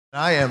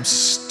I am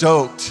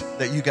stoked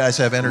that you guys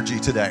have energy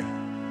today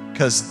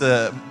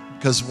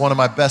because one of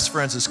my best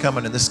friends is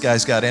coming and this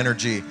guy's got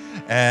energy.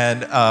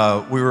 And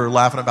we were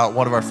laughing about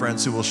one of our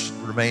friends who will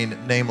remain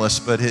nameless,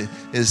 but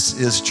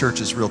his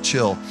church is real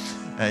chill.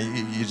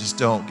 You just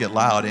don't get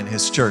loud in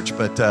his church,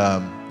 but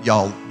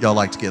y'all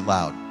like to get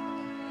loud.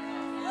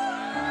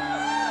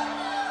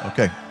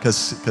 Okay,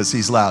 because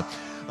he's loud.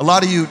 A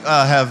lot of you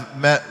have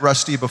met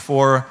Rusty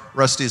before.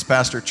 Rusty is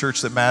pastor of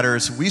Church That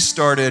Matters. We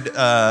started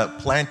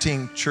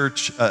planting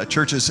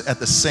churches at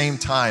the same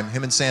time,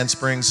 him in Sand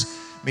Springs,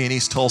 me in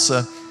East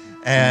Tulsa.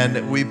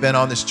 And we've been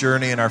on this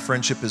journey, and our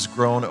friendship has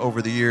grown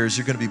over the years.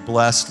 You're going to be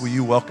blessed. Will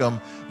you welcome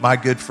my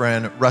good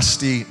friend,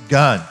 Rusty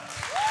Gunn?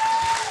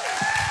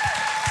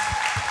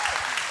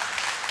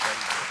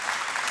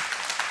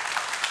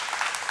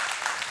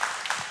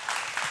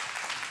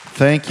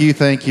 Thank you.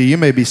 You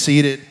may be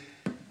seated.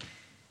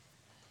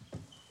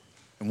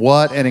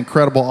 What an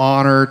incredible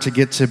honor to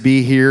get to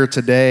be here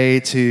today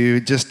to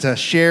just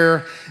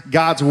share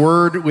God's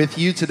Word with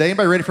you today.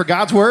 Anybody ready for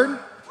God's Word?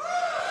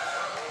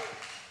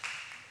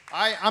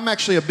 I'm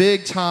actually a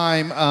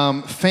big-time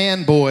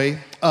fanboy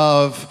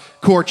of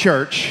Core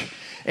Church.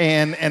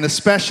 And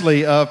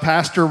especially of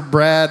Pastor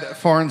Brad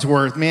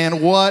Farnsworth.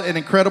 Man, what an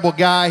incredible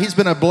guy. He's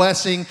been a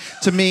blessing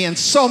to me in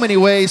so many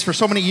ways for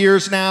so many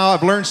years now.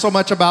 I've learned so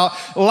much about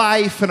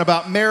life and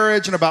about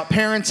marriage and about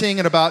parenting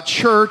and about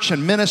church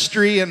and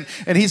ministry. And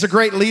he's a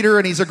great leader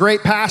and he's a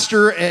great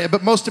pastor.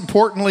 But most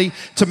importantly,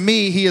 to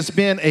me, he has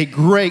been a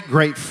great,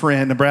 great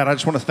friend. And Brad, I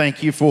just want to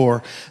thank you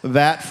for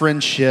that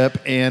friendship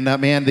and,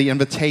 man, the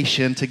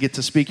invitation to get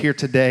to speak here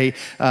today.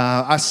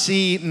 I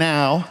see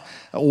now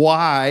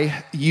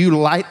why you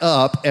light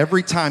up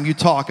every time you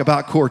talk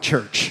about Core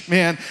Church.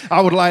 Man, I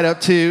would light up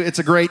too. It's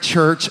a great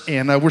church,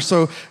 and we're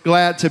so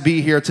glad to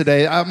be here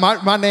today.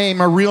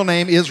 My real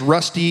name is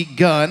Rusty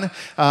Gunn.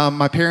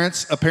 My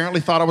parents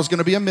apparently thought I was going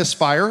to be a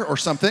misfire or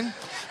something.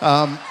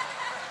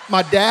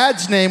 My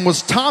dad's name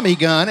was Tommy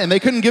Gunn, and they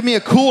couldn't give me a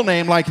cool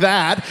name like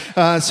that.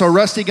 So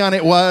Rusty Gunn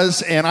it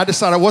was, and I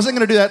decided I wasn't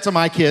going to do that to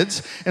my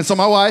kids. And so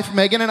my wife,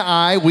 Megan, and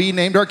I, we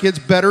named our kids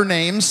better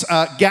names.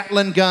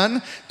 Gatlin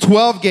Gun,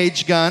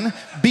 12-gauge gun,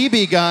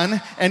 BB gun,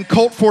 and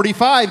Colt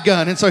 45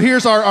 gun. And so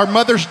here's our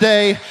Mother's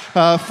Day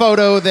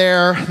photo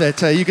there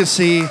that you can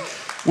see.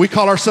 We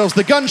call ourselves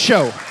the Gun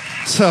Show.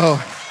 So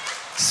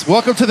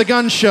welcome to the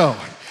Gun Show.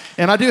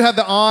 And I do have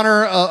the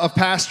honor of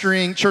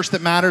pastoring Church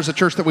That Matters, a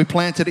church that we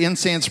planted in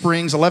Sand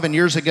Springs 11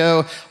 years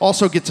ago.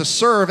 Also get to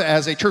serve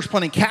as a church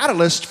planting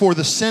catalyst for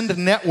the Send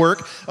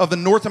Network of the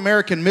North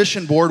American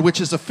Mission Board,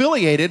 which is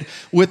affiliated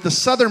with the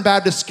Southern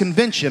Baptist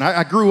Convention.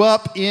 I grew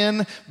up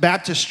in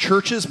Baptist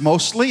churches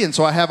mostly, and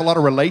so I have a lot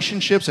of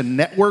relationships and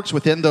networks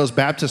within those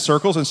Baptist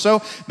circles, and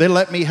so they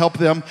let me help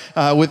them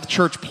with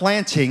church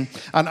planting.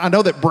 I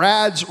know that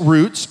Brad's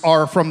roots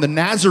are from the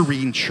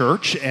Nazarene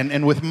Church,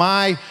 and with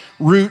my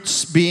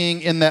roots being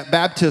in that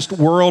Baptist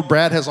world,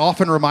 Brad has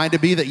often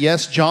reminded me that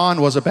yes, John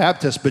was a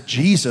Baptist, but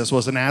Jesus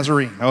was a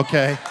Nazarene,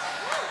 okay?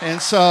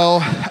 And so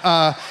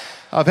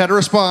I've had to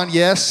respond,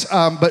 yes,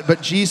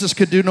 but Jesus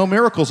could do no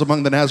miracles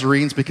among the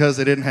Nazarenes because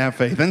they didn't have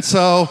faith. And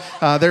so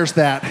there's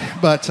that.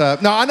 But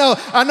no,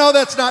 I know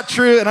that's not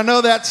true, and I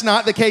know that's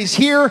not the case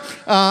here.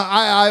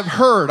 I've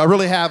heard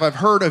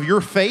of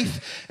your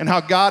faith and how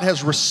God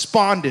has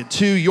responded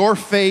to your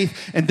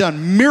faith and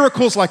done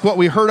miracles like what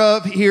we heard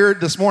of here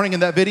this morning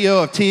in that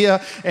video of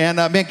Tia. And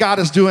man, God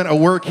is doing a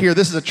work here.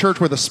 This is a church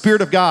where the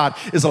Spirit of God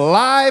is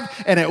alive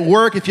and at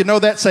work. If you know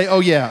that, say, oh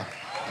yeah.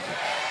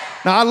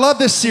 Now, I love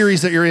this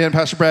series that you're in,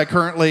 Pastor Brad,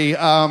 currently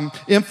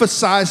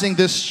emphasizing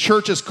this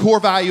church's core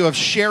value of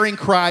sharing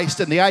Christ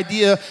and the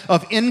idea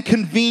of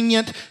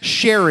inconvenient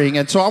sharing.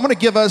 And so I want to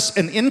give us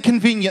an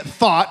inconvenient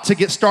thought to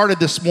get started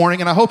this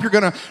morning, and I hope you're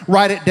going to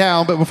write it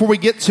down. But before we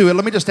get to it,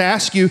 let me just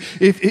ask you,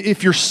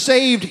 if you're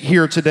saved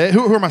here today,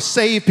 who are my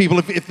saved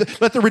people?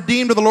 Let the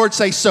redeemed of the Lord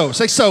say so.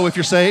 Say so if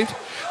you're saved.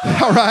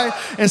 All right?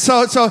 And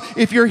so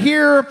if you're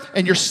here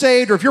and you're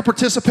saved, or if you're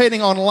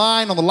participating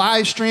online on the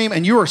live stream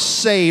and you are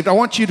saved, I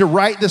want you to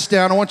write this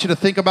down. I want you to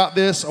think about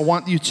this. I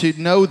want you to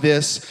know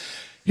this.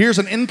 Here's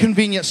an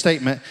inconvenient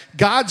statement.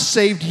 God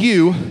saved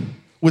you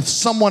with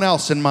someone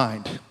else in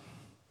mind.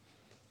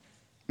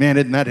 Man,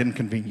 isn't that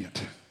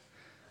inconvenient?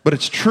 But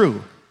it's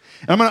true.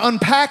 And I'm going to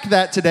unpack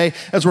that today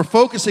as we're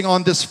focusing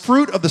on this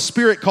fruit of the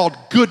Spirit called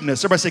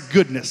goodness. Everybody say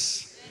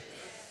goodness.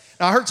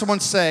 Now, I heard someone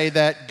say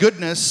that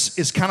goodness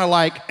is kind of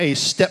like a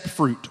step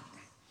fruit.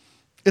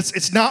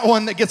 It's not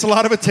one that gets a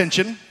lot of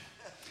attention.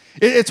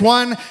 It's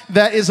one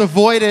that is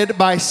avoided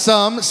by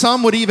some.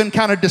 Some would even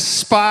kind of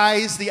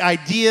despise the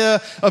idea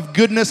of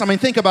goodness. I mean,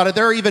 think about it.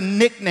 There are even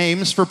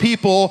nicknames for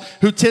people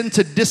who tend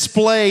to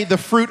display the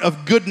fruit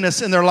of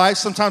goodness in their life.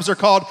 Sometimes they're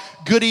called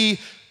goody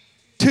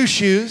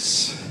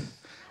two-shoes,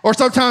 or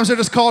sometimes they're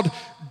just called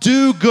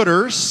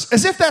do-gooders,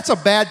 as if that's a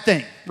bad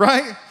thing,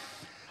 right?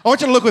 I want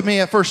you to look with me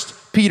at 1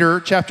 Peter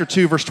chapter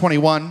 2, verse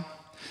 21.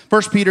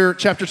 1 Peter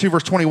chapter 2,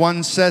 verse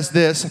 21 says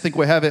this. I think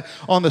we have it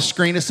on the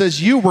screen. It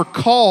says, you were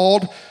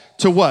called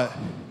to what?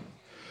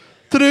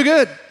 To do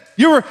good.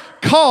 You were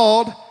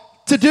called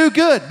to do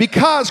good,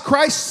 because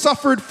Christ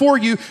suffered for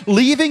you,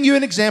 leaving you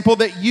an example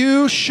that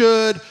you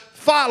should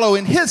follow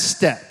in his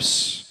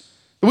steps.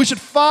 We should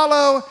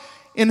follow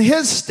in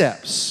his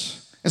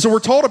steps. And so we're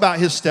told about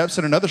his steps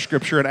in another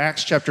scripture in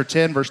Acts chapter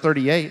 10, verse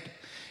 38.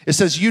 It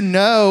says, you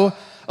know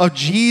of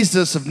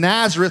Jesus of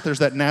Nazareth. There's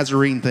that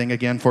Nazarene thing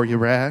again for you,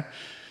 Brad.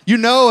 You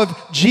know of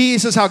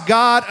Jesus, how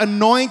God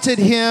anointed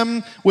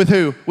him with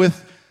who?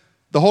 With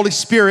the Holy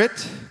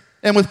Spirit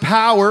and with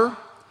power.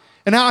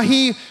 And how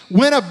he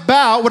went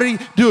about, what did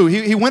he do?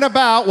 He went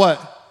about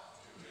what?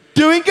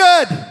 Doing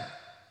good.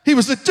 He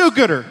was a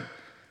do-gooder.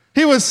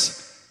 He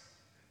was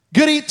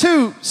goody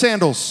two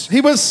sandals. He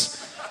was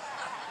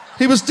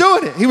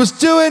doing it. He was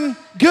doing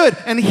good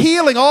and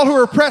healing all who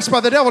are oppressed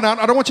by the devil. Now,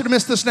 I don't want you to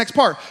miss this next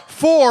part.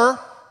 For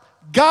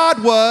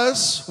God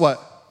was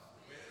what?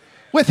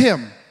 With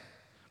him.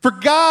 For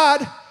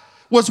God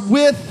was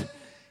with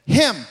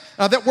him.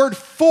 Now that word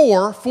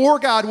for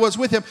God was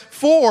with him.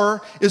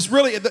 For is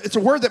really, it's a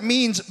word that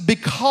means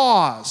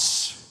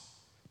because.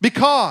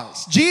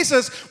 Because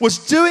Jesus was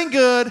doing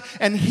good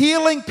and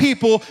healing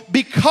people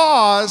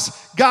because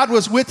God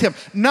was with him.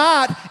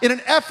 Not in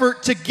an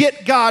effort to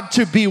get God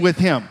to be with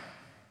him.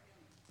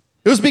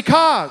 It was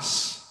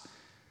because.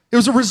 It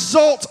was a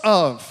result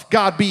of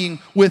God being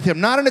with him,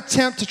 not an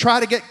attempt to try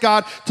to get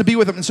God to be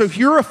with him. And so if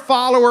you're a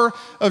follower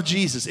of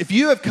Jesus, if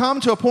you have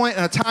come to a point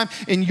and a time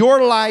in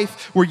your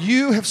life where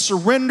you have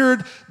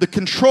surrendered the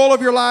control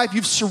of your life,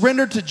 you've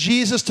surrendered to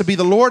Jesus to be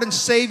the Lord and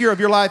Savior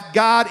of your life,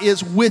 God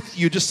is with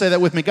you. Just say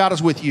that with me. God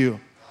is with you.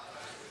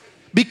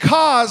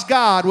 Because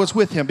God was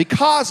with him,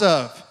 because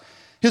of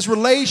his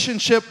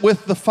relationship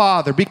with the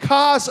Father,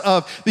 because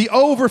of the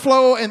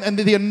overflow and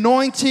the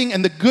anointing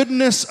and the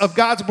goodness of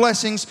God's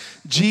blessings,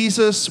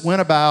 Jesus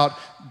went about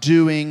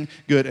doing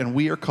good. And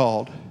we are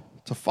called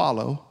to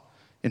follow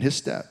in his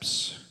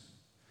steps.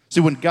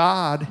 See, when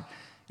God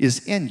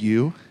is in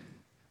you,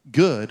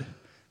 good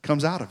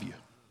comes out of you.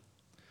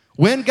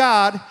 When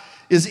God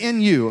is in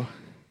you,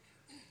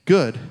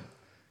 good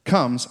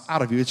comes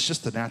out of you. It's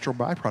just the natural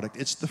byproduct.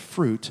 It's the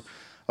fruit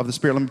of the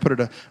Spirit. Let me put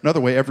it another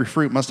way. Every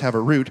fruit must have a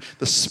root.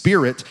 The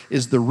Spirit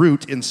is the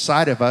root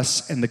inside of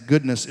us, and the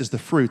goodness is the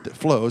fruit that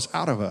flows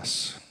out of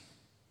us.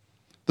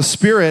 The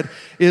Spirit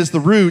is the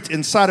root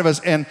inside of us,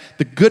 and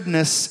the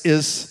goodness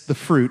is the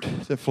fruit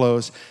that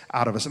flows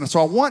out of us. And so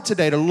I want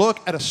today to look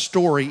at a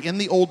story in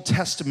the Old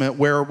Testament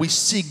where we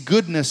see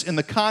goodness in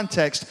the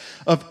context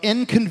of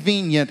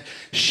inconvenient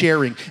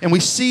sharing. And we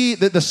see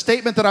that the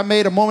statement that I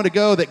made a moment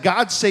ago, that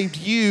God saved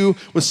you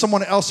with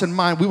someone else in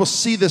mind, we will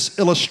see this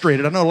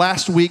illustrated. I know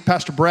last week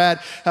Pastor Brad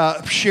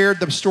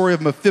shared the story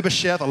of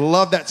Mephibosheth. I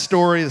love that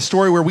story, the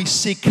story where we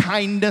see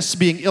kindness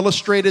being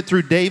illustrated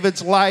through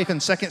David's life in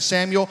 2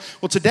 Samuel.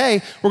 Well,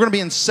 today we're going to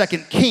be in 2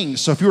 Kings.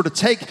 So if you were to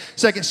take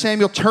 2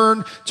 Samuel,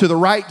 turn to the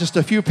right just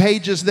a few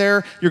pages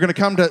there, you're going to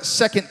come to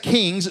 2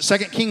 Kings. 2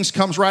 Kings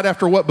comes right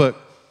after what book?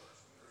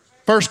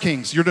 1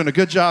 Kings. You're doing a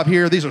good job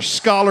here. These are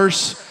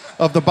scholars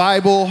of the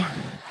Bible.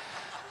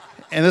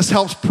 And this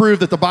helps prove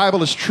that the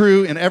Bible is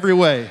true in every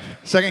way.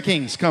 2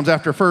 Kings comes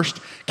after 1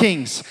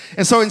 Kings.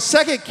 And so in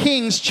 2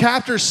 Kings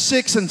chapters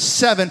 6 and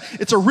 7,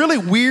 it's a really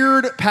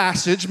weird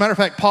passage. Matter of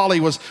fact, Polly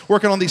was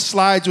working on these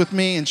slides with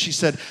me, and she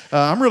said,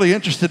 I'm really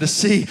interested to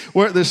see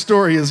where this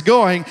story is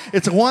going.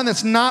 It's one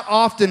that's not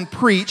often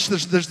preached.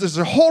 There's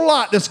a whole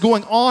lot that's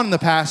going on in the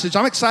passage.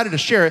 I'm excited to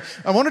share it.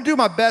 I want to do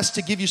my best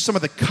to give you some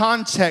of the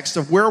context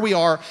of where we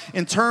are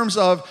in terms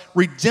of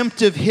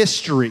redemptive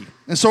history.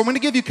 And so I'm going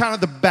to give you kind of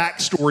the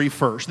backstory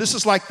first. This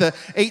is like the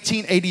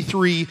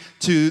 1883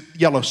 to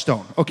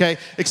Yellowstone, okay?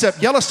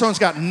 Except Yellowstone's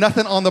got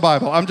nothing on the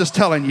Bible. I'm just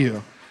telling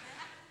you.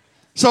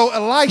 So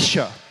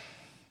Elisha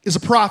is a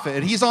prophet,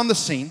 and he's on the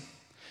scene.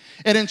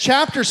 And in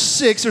chapter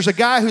 6, there's a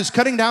guy who's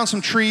cutting down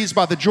some trees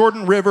by the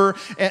Jordan River,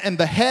 and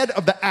the head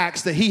of the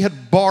axe that he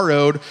had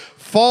borrowed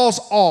falls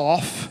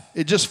off.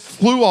 It just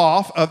flew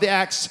off of the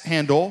axe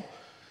handle.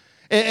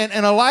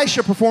 And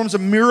Elisha performs a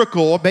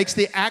miracle, makes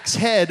the axe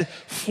head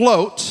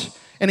float,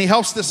 and he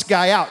helps this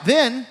guy out.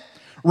 Then,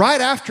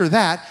 right after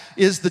that,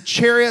 is the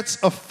Chariots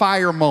of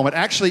Fire moment.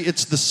 Actually,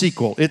 it's the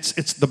sequel.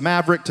 It's the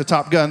Maverick to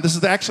Top Gun. This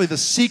is actually the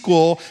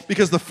sequel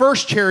because the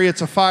first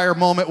Chariots of Fire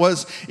moment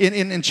was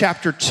in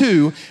chapter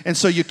 2. And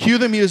so you cue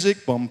the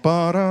music. Bum,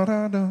 ba, da,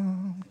 da,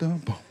 dum, dum,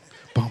 bum,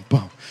 bum,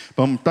 bum.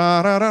 Bum,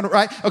 da, da, da,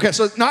 right? Okay,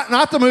 so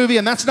not the movie,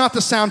 and that's not the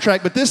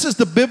soundtrack, but this is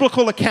the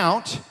biblical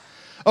account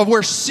of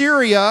where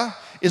Syria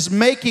is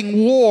making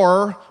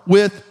war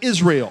with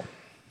Israel.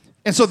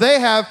 And so they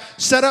have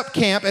set up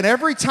camp, and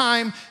every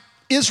time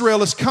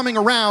Israel is coming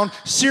around,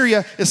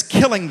 Syria is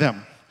killing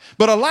them.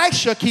 But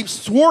Elisha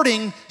keeps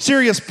thwarting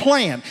Syria's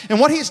plan. And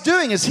what he's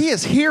doing is he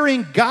is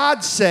hearing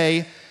God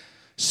say,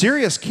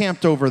 Syria's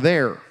camped over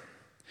there.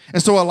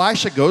 And so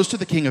Elisha goes to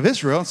the king of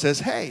Israel and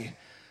says, hey,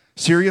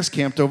 Syria's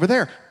camped over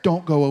there.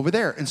 Don't go over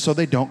there. And so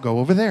they don't go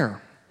over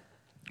there.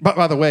 But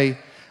by the way,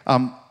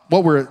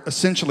 what we're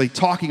essentially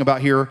talking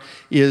about here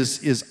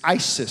is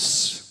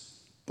ISIS,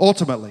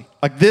 ultimately.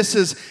 Like this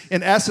is,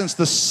 in essence,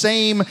 the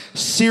same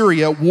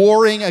Syria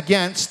warring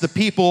against the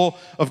people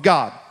of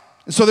God.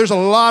 So there's a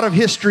lot of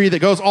history that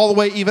goes all the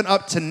way even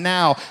up to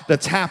now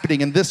that's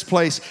happening in this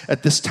place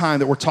at this time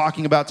that we're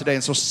talking about today.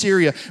 And so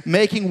Syria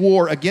making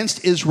war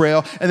against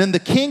Israel. And then the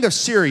king of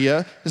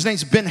Syria, his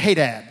name's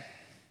Ben-Hadad.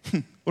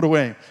 What a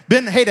name.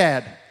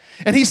 Ben-Hadad.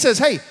 And he says,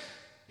 hey,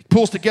 he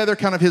pulls together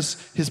kind of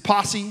his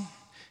posse.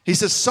 He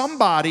says,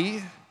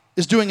 somebody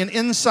is doing an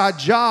inside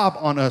job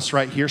on us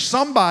right here.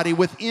 Somebody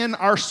within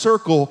our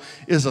circle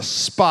is a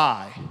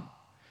spy.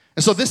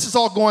 And so this is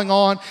all going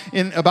on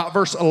in about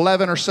verse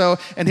 11 or so.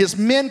 And his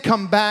men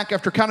come back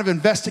after kind of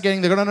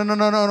investigating. They go,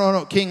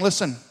 no, king,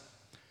 listen.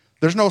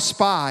 There's no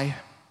spy.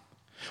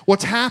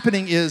 What's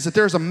happening is that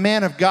there's a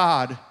man of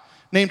God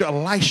named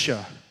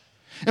Elisha.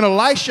 And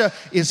Elisha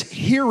is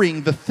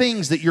hearing the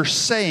things that you're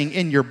saying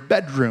in your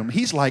bedroom.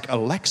 He's like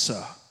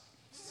Alexa.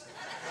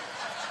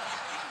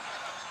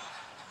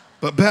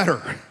 But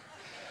better.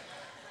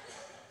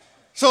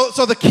 So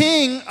the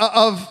king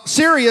of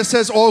Syria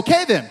says,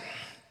 okay then.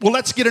 Well,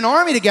 let's get an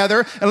army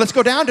together and let's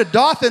go down to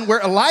Dothan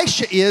where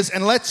Elisha is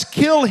and let's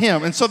kill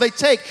him. And so they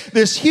take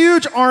this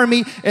huge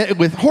army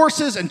with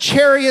horses and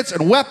chariots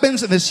and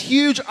weapons and this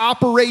huge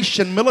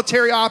operation,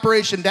 military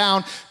operation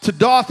down to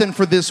Dothan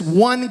for this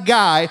one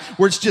guy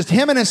where it's just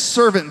him and his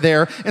servant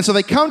there. And so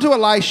they come to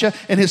Elisha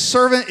and his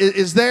servant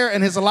is there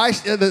and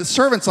the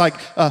servant's like,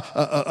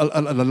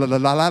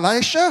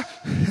 Elisha,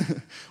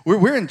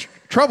 we're in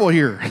trouble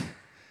here.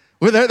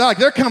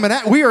 They're coming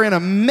at, we are in a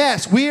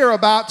mess. We are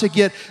about to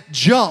get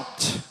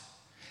jumped.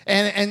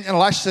 And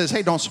Elisha says,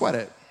 hey, don't sweat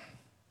it.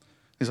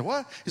 He said,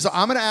 what? He said,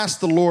 I'm going to ask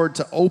the Lord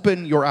to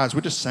open your eyes. We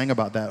just sang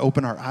about that,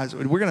 open our eyes.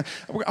 I'm going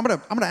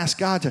to ask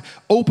God to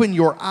open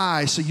your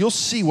eyes so you'll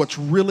see what's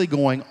really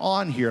going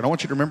on here. And I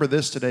want you to remember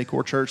this today,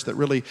 Core Church, that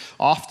really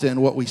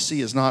often what we see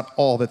is not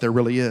all that there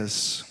really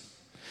is.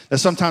 That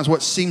sometimes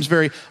what seems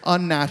very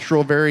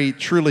unnatural, very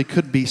truly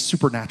could be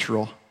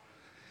supernatural.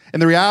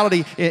 And the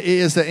reality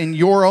is that in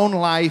your own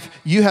life,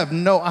 you have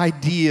no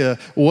idea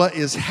what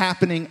is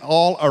happening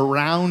all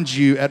around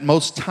you at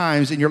most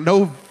times. And you're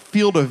no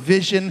field of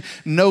vision,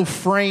 no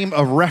frame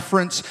of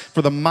reference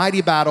for the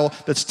mighty battle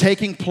that's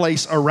taking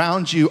place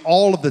around you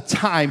all of the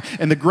time.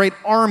 And the great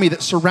army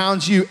that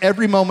surrounds you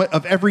every moment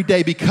of every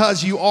day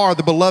because you are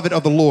the beloved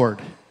of the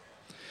Lord.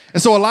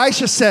 And so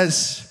Elisha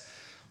says,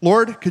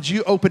 Lord, could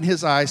you open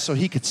his eyes so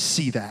he could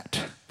see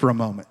that for a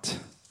moment?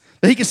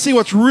 That he could see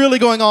what's really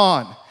going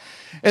on.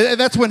 And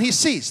that's when he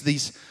sees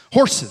these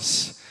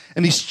horses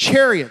and these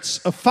chariots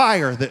of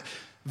fire that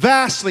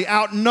vastly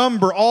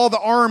outnumber all the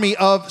army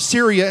of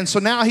Syria. And so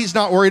now he's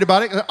not worried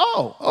about it.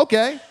 Oh,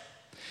 okay.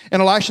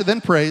 And Elisha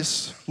then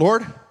prays,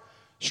 Lord,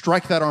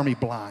 strike that army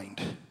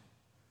blind.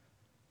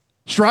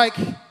 Strike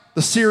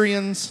the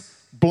Syrians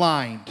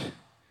blind.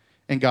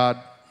 And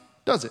God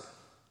does it.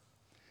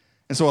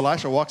 And so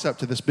Elisha walks up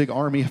to this big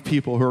army of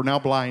people who are now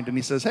blind, and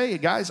he says, hey,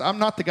 guys, I'm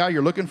not the guy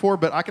you're looking for,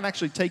 but I can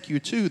actually take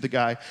you to the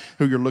guy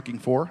who you're looking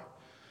for.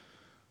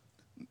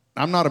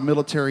 I'm not a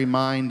military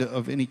mind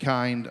of any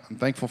kind. I'm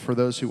thankful for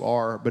those who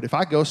are. But if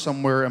I go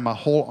somewhere and my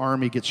whole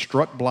army gets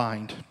struck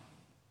blind,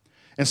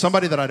 and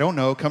somebody that I don't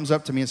know comes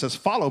up to me and says,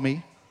 follow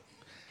me,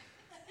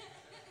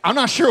 I'm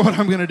not sure what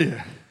I'm going to do.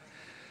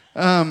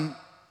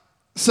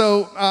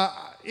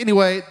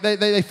 Anyway,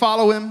 they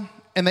follow him.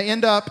 And they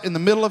end up in the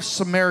middle of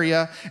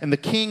Samaria, and the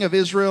king of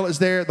Israel is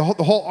there. The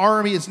whole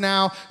army is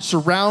now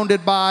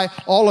surrounded by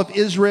all of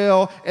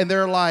Israel, and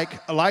they're like,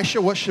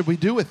 Elisha, what should we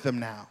do with them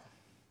now?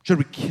 Should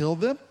we kill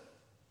them?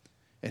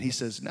 And he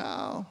says,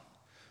 no,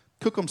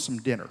 cook them some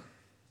dinner.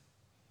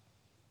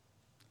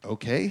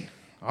 Okay,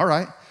 all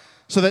right.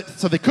 So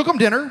they cook them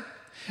dinner,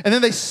 and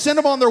then they send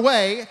them on their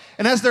way,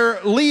 and as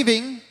they're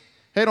leaving,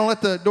 hey, don't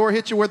let the door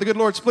hit you where the good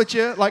Lord split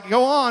you. Like,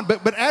 go on.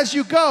 But as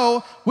you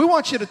go, we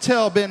want you to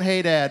tell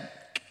Ben-Hadad,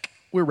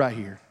 we're right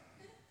here.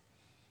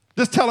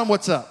 Just tell him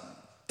what's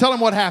up. Tell him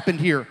what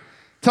happened here.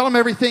 Tell him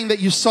everything that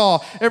you saw,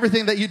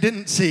 everything that you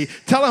didn't see.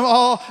 Tell him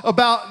all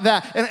about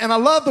that. And I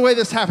love the way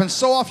this happens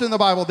so often in the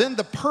Bible. Then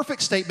the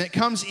perfect statement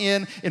comes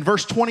in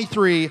verse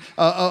 23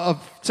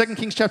 of 2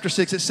 Kings chapter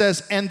 6. It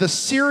says, and the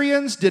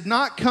Syrians did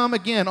not come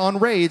again on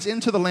raids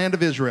into the land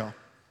of Israel.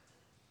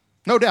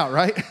 No doubt,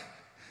 right?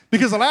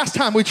 Because the last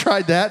time we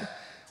tried that,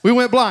 we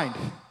went blind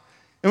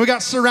and we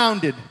got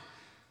surrounded.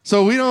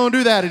 So we don't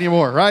do that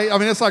anymore, right? I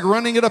mean, it's like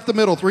running it up the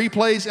middle, 3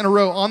 plays in a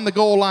row on the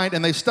goal line,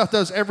 and they've stuffed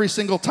us every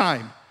single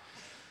time.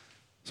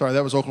 Sorry,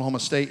 that was Oklahoma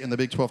State in the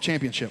Big 12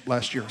 championship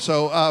last year.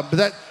 So,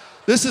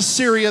 this is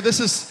Syria. This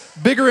is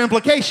bigger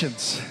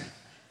implications.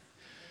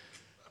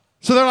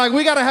 So they're like,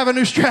 we got to have a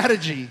new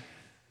strategy.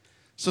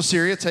 So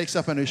Syria takes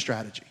up a new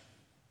strategy.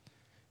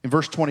 In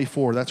verse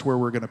 24, that's where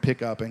we're going to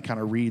pick up and kind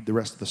of read the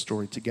rest of the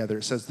story together.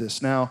 It says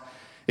this, now,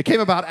 it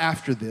came about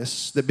after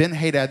this that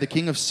Ben-Hadad, the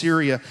king of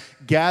Syria,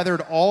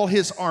 gathered all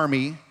his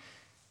army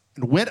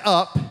and went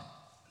up,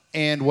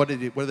 and what did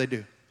they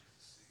do?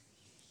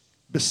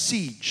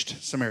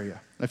 Besieged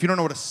Samaria. Now, if you don't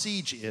know what a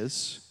siege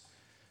is,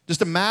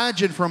 just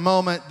imagine for a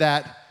moment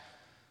that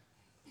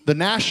the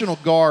National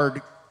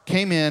Guard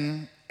came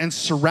in and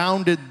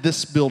surrounded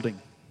this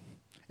building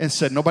and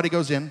said, nobody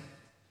goes in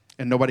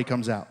and nobody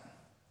comes out.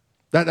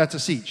 That's a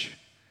siege.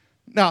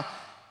 Now,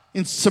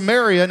 in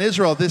Samaria in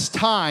Israel, this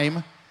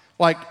time,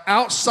 like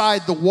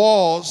outside the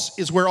walls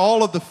is where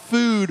all of the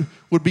food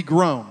would be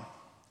grown.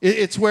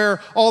 It's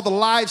where all the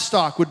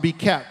livestock would be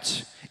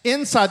kept.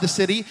 Inside the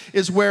city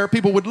is where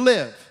people would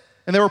live.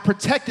 And they were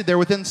protected there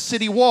within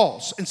city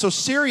walls. And so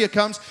Syria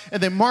comes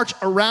and they march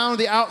around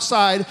the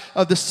outside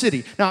of the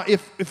city. Now,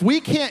 if we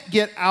can't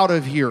get out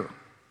of here,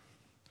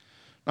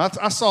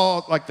 I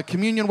saw like the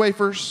communion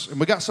wafers, and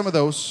we got some of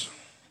those.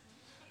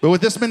 But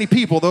with this many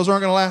people, those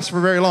aren't going to last for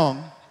very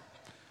long.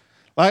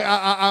 Like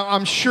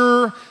I'm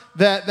sure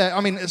that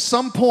at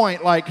some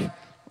point, like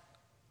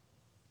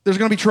there's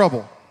going to be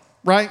trouble,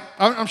 right?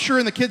 I'm sure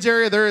in the kids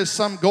area there is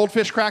some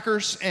goldfish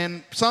crackers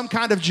and some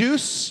kind of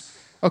juice,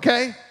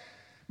 okay?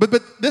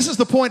 But this is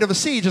the point of a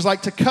siege, is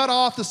like to cut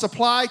off the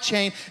supply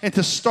chain and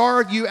to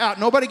starve you out.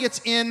 Nobody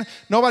gets in,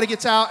 nobody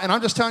gets out. And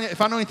I'm just telling you,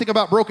 if I know anything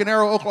about Broken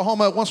Arrow,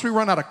 Oklahoma, once we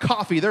run out of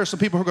coffee, there are some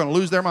people who are going to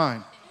lose their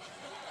mind.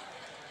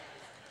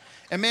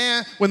 And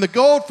man, when the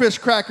goldfish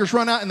crackers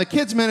run out in the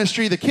kids'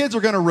 ministry, the kids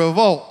are going to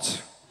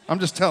revolt. I'm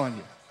just telling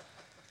you.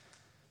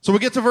 So we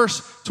get to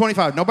verse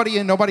 25. Nobody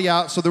in, nobody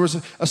out. So there was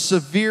a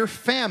severe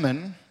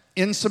famine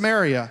in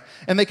Samaria.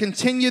 And they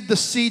continued the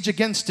siege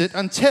against it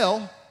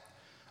until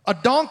a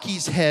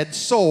donkey's head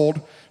sold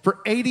for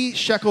 80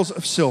 shekels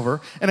of silver,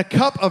 and a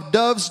cup of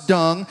dove's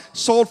dung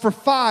sold for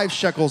 5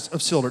 shekels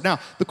of silver. Now,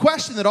 the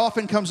question that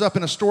often comes up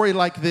in a story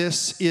like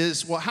this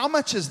is, well, how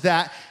much is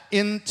that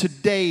in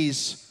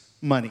today's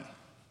money?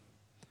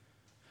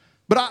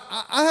 But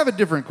I have a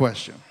different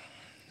question.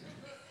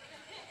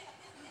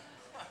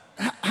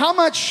 How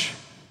much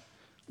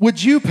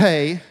would you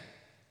pay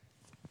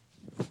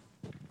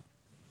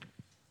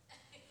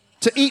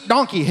to eat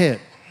donkey head?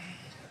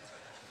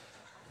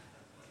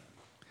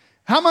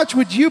 How much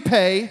would you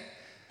pay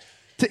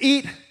to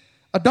eat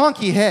a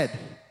donkey head?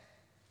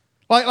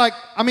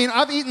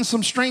 I've eaten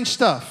some strange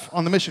stuff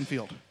on the mission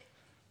field.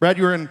 Brad,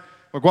 you were in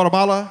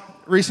Guatemala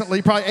recently.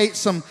 You probably ate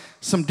some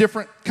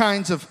different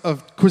kinds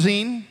of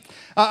cuisine.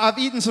 I've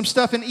eaten some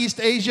stuff in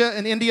East Asia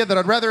and India that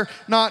I'd rather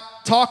not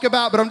talk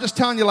about, but I'm just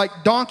telling you,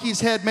 like,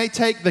 donkey's head may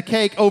take the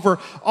cake over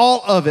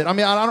all of it.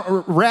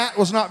 Rat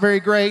was not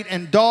very great,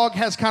 and dog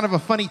has kind of a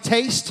funny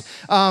taste.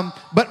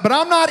 But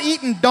I'm not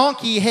eating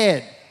donkey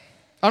head.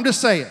 I'm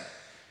just saying.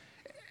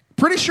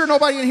 Pretty sure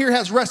nobody in here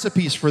has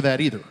recipes for that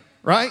either,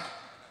 right?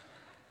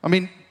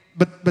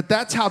 But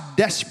that's how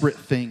desperate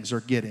things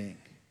are getting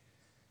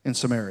in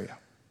Samaria.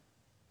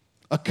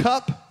 A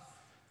cup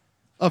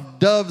of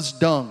dove's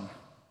dung.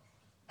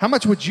 How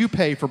much would you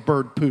pay for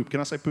bird poop? Can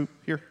I say poop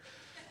here?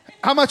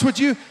 How much would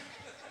you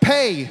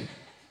pay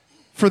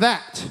for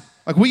that?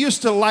 Like, we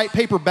used to light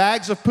paper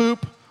bags of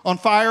poop on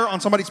fire on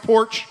somebody's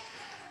porch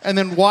and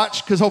then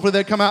watch, because hopefully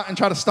they'd come out and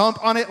try to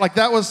stomp on it. Like,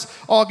 that was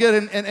all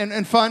good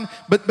and fun.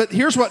 But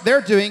here's what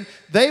they're doing.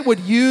 They would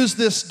use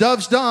this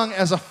dove's dung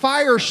as a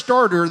fire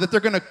starter that they're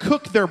going to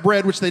cook their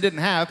bread, which they didn't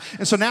have.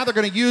 And so now they're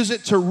going to use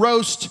it to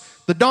roast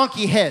the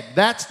donkey head.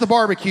 That's the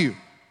barbecue.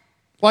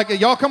 Like,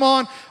 y'all come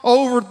on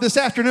over this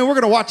afternoon. We're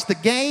going to watch the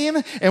game,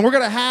 and we're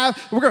going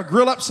to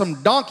grill up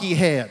some donkey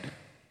head.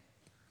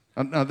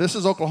 Now, this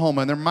is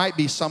Oklahoma, and there might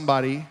be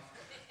somebody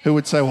who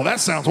would say, well, that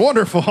sounds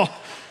wonderful.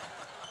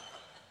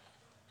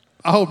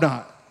 I hope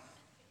not.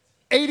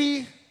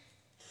 80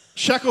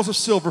 shekels of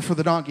silver for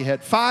the donkey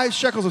head. 5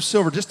 shekels of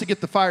silver just to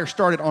get the fire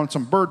started on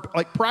some bird.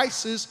 Like,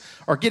 prices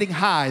are getting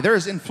high. There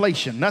is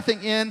inflation.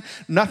 Nothing in,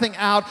 nothing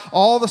out.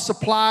 All the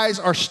supplies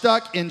are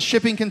stuck in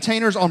shipping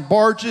containers on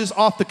barges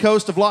off the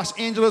coast of Los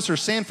Angeles or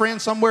San Fran,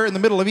 somewhere in the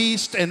Middle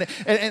East, and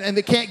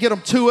they can't get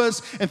them to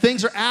us, and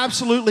things are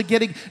absolutely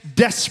getting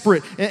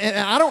desperate. And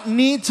I don't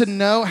need to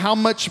know how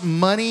much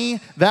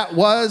money that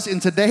was in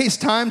today's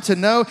time to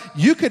know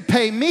you could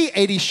pay me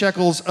 80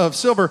 shekels of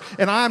silver,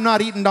 and I'm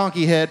not eating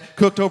donkey head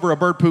cooked over a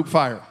bird poop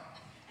fire.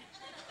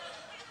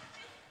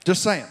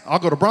 Just saying. I'll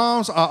go to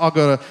Brahms. I'll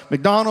go to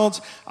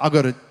McDonald's. I'll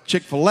go to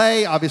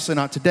Chick-fil-A. Obviously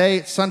not today.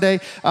 It's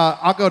Sunday.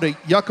 I'll go to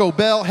Yucco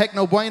Bell. Heck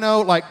no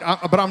bueno.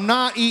 But I'm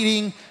not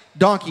eating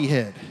donkey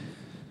head.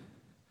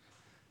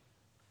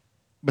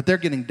 But they're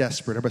getting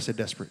desperate. Everybody say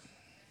desperate.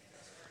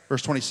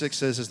 Verse 26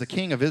 says, as the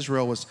king of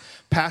Israel was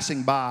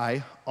passing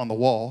by on the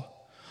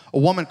wall, a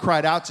woman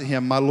cried out to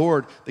him, my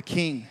lord, the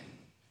king.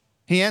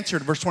 He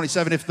answered, verse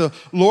 27, if the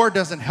Lord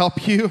doesn't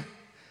help you,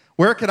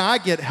 where can I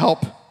get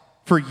help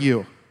for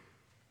you?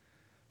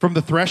 From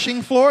the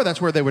threshing floor? That's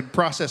where they would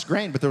process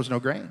grain, but there was no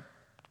grain.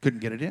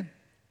 Couldn't get it in.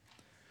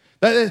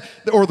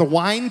 Or the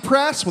wine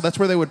press? Well, that's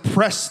where they would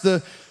press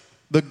the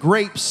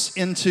grapes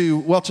into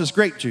Welch's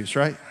grape juice,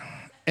 right?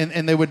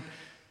 And they would,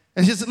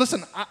 and he said,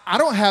 listen, I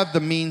don't have the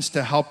means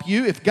to help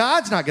you. If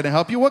God's not going to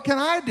help you, what can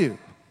I do?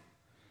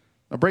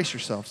 Now brace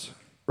yourselves.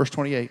 Verse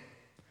 28.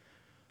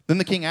 Then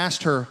the king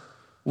asked her,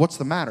 what's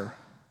the matter?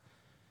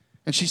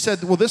 And she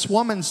said, well, this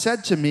woman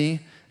said to me,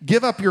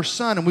 give up your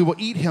son and we will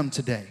eat him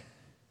today.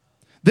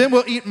 Then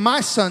we'll eat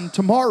my son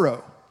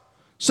tomorrow.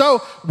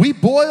 So we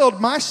boiled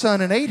my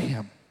son and ate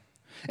him.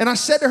 And I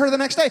said to her the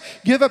next day,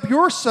 give up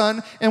your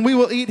son and we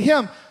will eat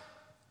him.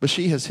 But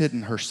she has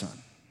hidden her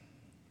son.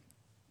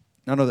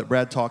 I know that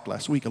Brad talked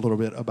last week a little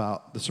bit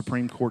about the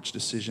Supreme Court's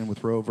decision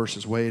with Roe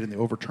versus Wade and the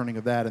overturning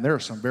of that. And there are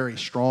some very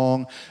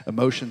strong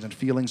emotions and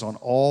feelings on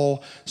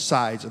all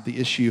sides of the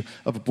issue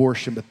of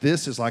abortion. But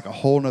this is like a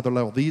whole nother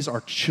level. These are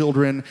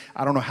children.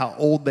 I don't know how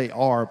old they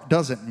are.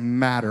 Doesn't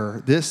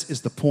matter. This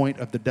is the point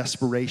of the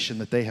desperation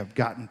that they have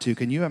gotten to.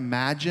 Can you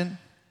imagine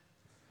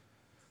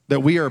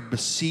that we are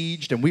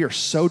besieged and we are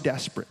so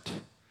desperate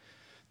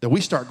that we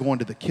start going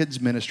to the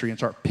kids' ministry and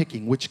start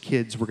picking which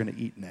kids we're going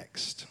to eat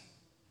next?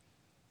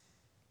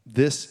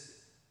 This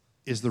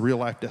is the real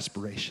life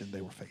desperation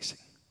they were facing.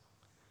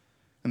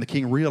 And the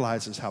king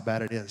realizes how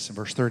bad it is. In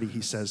verse 30,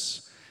 it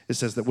says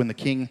that when the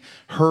king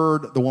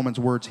heard the woman's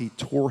words, he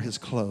tore his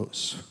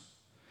clothes.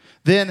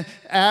 Then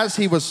as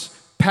he was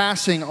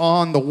passing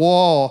on the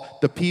wall,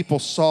 the people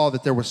saw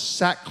that there was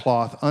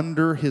sackcloth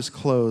under his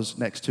clothes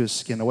next to his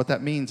skin. Now what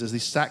that means is the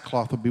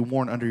sackcloth would be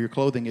worn under your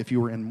clothing if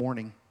you were in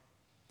mourning.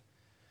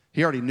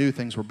 He already knew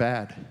things were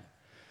bad,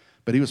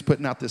 but he was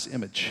putting out this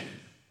image.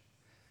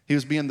 He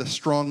was being the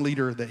strong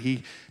leader that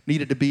he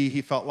needed to be.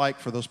 He felt like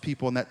for those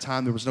people in that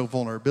time, there was no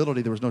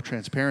vulnerability. There was no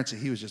transparency.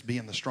 He was just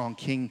being the strong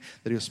king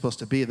that he was supposed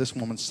to be. This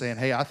woman's saying,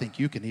 hey, I think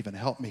you can even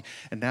help me.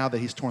 And now that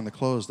he's torn the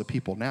clothes, the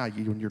people now,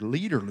 when your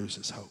leader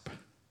loses hope,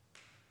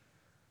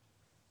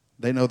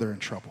 they know they're in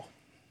trouble.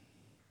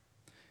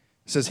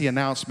 It says he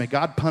announced, may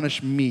God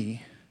punish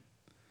me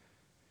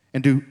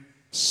and do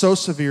so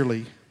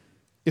severely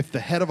if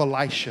the head of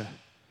Elisha,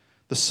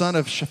 the son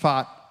of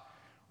Shaphat,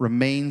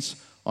 remains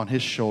on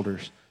his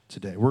shoulders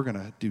today. We're going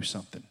to do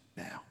something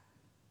now.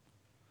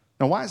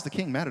 Now, why is the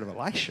king mad at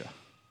Elisha?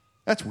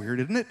 That's weird,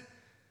 isn't it?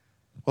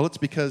 Well, it's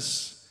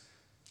because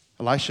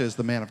Elisha is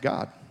the man of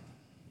God.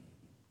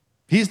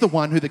 He's the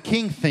one who the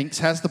king thinks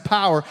has the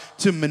power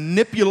to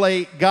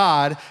manipulate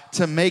God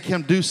to make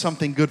him do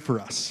something good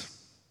for us.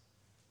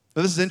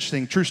 Now, this is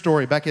interesting. True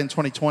story. Back in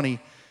 2020,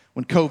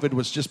 when COVID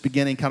was just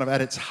beginning kind of at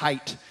its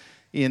height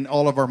in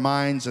all of our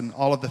minds and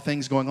all of the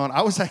things going on,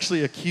 I was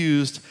actually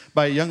accused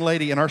by a young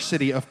lady in our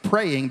city of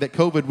praying that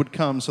COVID would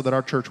come so that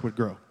our church would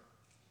grow.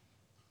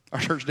 Our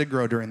church did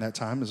grow during that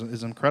time.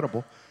 It's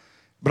incredible.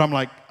 But I'm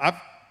like,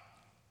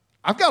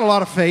 I've got a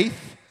lot of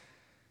faith,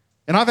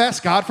 and I've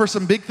asked God for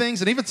some big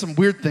things and even some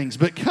weird things,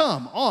 but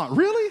come on,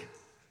 really?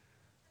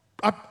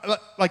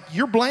 Like,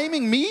 you're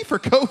blaming me for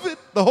COVID,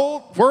 the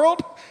whole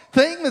world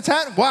thing that's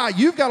happening? Wow,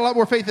 you've got a lot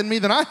more faith in me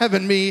than I have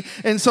in me.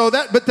 And so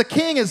but the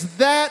king is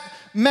that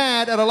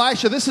mad at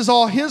Elisha. This is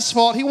all his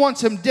fault. He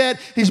wants him dead.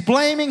 He's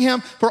blaming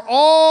him for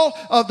all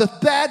of the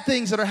bad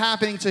things that are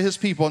happening to his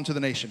people and to the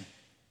nation.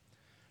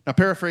 Now,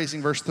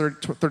 paraphrasing verse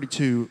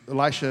 32,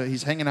 Elisha,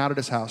 he's hanging out at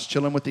his house,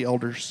 chilling with the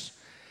elders.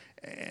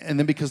 And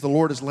then because the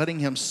Lord is letting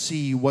him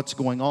see what's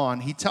going on,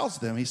 he tells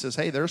them, he says,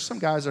 hey, there's some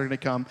guys that are going to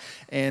come,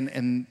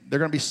 and they're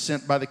going to be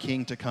sent by the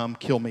king to come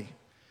kill me.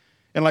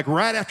 And like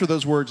right after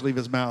those words leave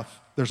his mouth,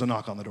 there's a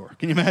knock on the door.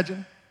 Can you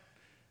imagine?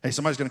 Hey,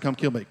 somebody's going to come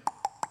kill me.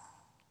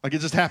 Like,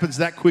 it just happens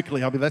that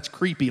quickly. That's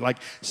creepy. Like,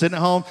 sitting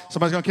at home,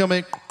 somebody's going to kill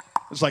me.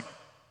 It's like,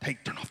 hey,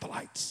 turn off the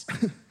lights.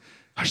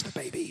 Hush the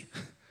baby.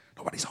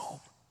 Nobody's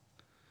home.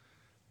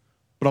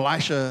 But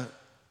Elisha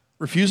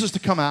refuses to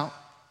come out.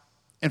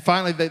 And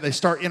finally, they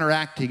start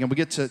interacting. And we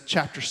get to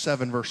chapter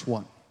 7, verse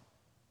 1.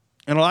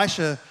 And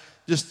Elisha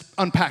just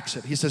unpacks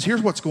it. He says,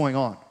 here's what's going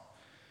on.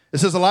 It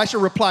says, Elisha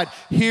replied,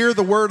 hear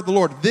the word of the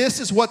Lord. This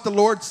is what the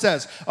Lord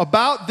says.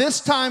 About this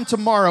time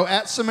tomorrow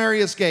at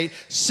Samaria's gate,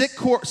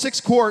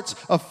 6 quarts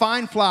of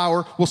fine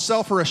flour will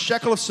sell for a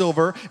shekel of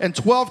silver, and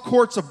 12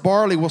 quarts of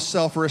barley will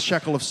sell for a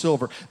shekel of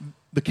silver.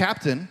 The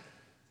captain,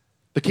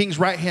 the king's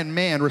right-hand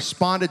man,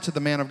 responded to the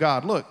man of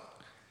God, look,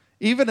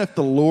 even if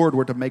the Lord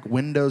were to make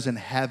windows in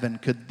heaven,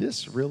 could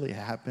this really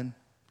happen?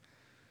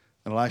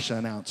 And Elisha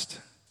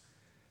announced,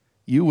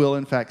 you will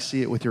in fact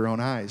see it with your own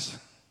eyes,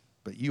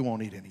 but you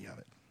won't eat any of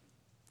it.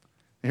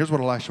 And here's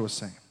what Elisha was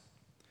saying.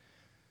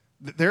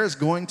 There is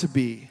going to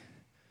be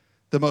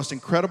the most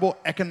incredible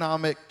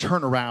economic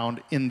turnaround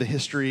in the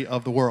history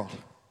of the world.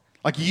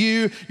 Like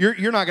you're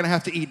not going to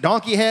have to eat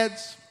donkey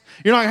heads.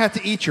 You're not going to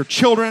have to eat your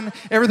children.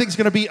 Everything's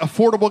going to be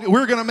affordable.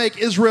 We're going to make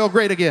Israel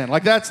great again.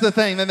 Like, that's the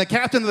thing. Then the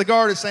captain of the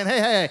guard is saying,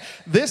 hey,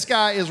 this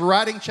guy is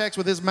writing checks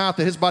with his mouth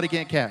that his body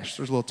can't cash.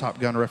 There's a little Top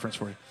Gun reference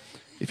for you.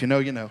 If you know,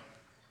 you know.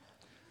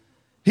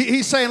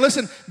 He's saying,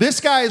 listen, this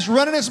guy is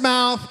running his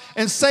mouth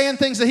and saying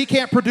things that he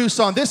can't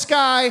produce on. This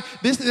guy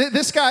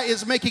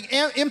is making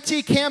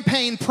empty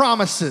campaign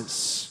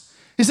promises.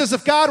 He says,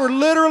 if God were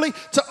literally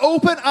to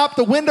open up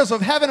the windows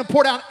of heaven and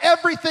pour down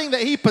everything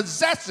that he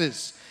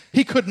possesses,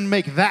 he couldn't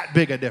make that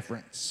big a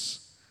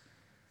difference.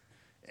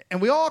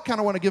 And we all kind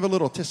of want to give a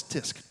little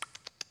tisk-tisk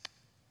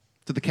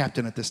to the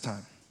captain at this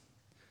time.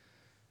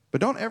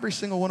 But don't every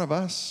single one of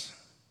us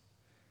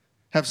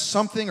have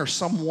something or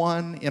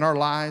someone in our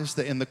lives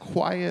that in the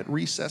quiet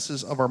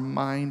recesses of our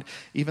mind,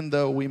 even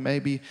though we may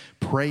be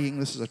praying,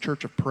 this is a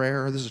church of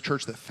prayer, this is a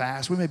church that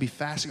fasts, we may be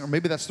fasting, or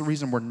maybe that's the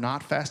reason we're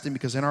not fasting,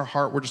 because in our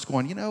heart we're just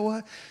going, you know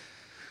what?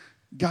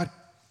 God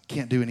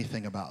can't do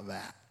anything about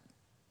that.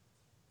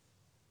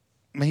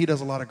 I mean, he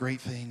does a lot of great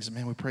things, and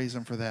man, we praise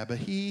him for that, but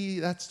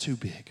that's too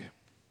big.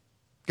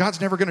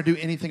 God's never going to do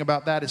anything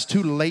about that. It's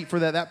too late for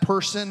that. That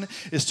person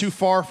is too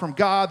far from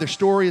God. Their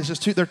story is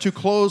just they're too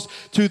close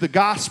to the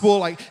gospel.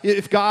 Like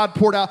if God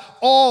poured out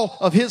all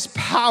of his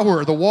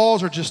power, the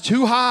walls are just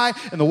too high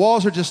and the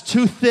walls are just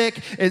too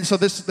thick. And so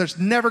there's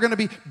never going to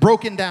be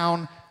broken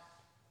down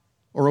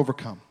or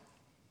overcome.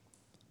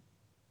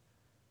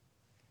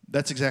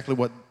 That's exactly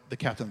what the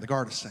captain of the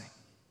guard is saying.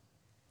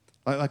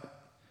 Like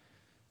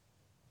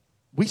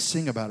we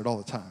sing about it all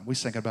the time. We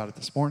sang about it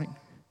this morning.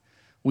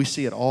 We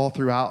see it all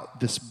throughout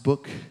this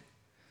book,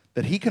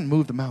 that he can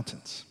move the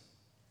mountains.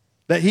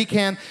 That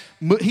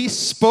he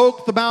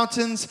spoke the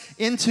mountains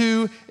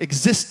into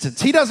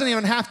existence. He doesn't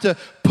even have to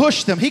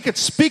push them. He could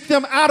speak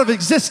them out of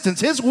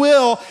existence. His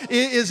will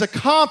is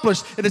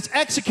accomplished and it's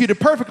executed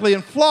perfectly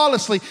and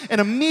flawlessly and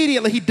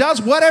immediately. He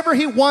does whatever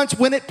he wants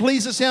when it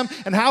pleases him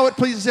and how it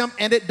pleases him,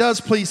 and it does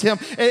please him.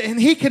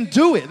 And he can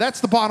do it.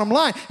 That's the bottom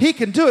line. He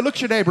can do it. Look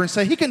at your neighbor and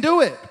say, he can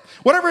do it.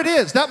 Whatever it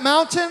is, that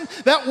mountain,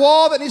 that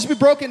wall that needs to be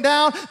broken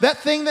down, that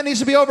thing that needs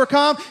to be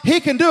overcome, he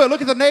can do it.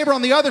 Look at the neighbor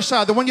on the other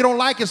side, the one you don't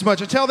like as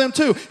much, and tell them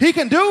too, he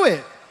can do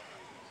it.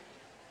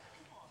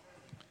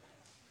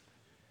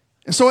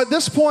 And so at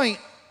this point,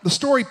 the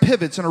story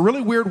pivots in a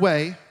really weird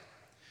way,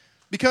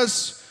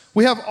 because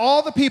we have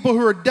all the people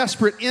who are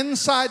desperate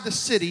inside the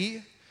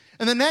city.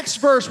 In the next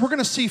verse, we're going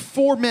to see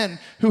 4 men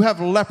who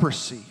have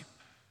leprosy.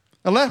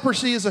 Now,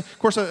 leprosy is, of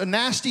course, a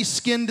nasty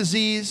skin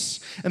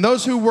disease, and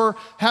those who were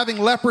having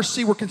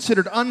leprosy were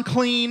considered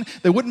unclean.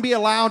 They wouldn't be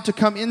allowed to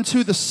come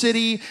into the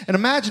city. And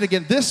imagine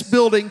again, this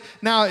building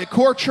now at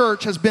Core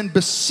Church has been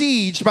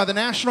besieged by the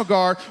National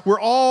Guard. We're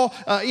all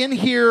in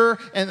here,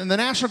 and the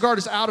National Guard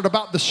is out at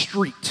about the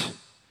street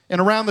and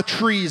around the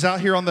trees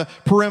out here on the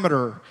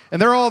perimeter. And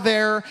they're all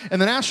there,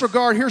 and the National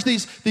Guard, here's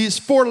these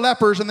 4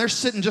 lepers, and they're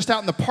sitting just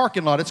out in the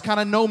parking lot. It's kind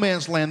of no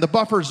man's land, the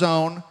buffer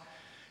zone.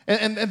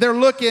 And they're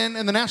looking,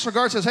 and the National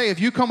Guard says, hey, if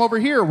you come over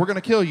here, we're going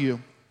to kill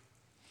you.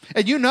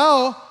 And you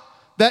know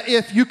that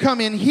if you come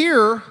in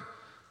here,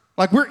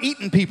 like we're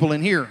eating people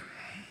in here,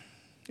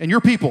 and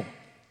you're people.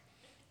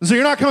 So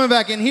you're not coming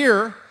back in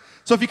here.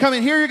 So if you come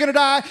in here, you're going to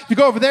die. If you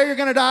go over there, you're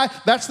going to die.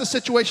 That's the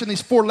situation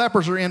these 4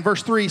 lepers are in.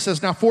 Verse 3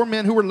 says, now 4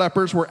 men who were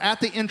lepers were at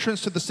the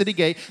entrance to the city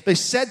gate. They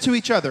said to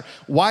each other,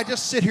 why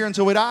just sit here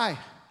until we die?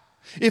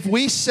 If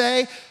we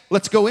say,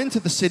 let's go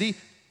into the city,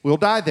 we'll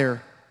die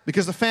there,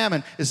 because the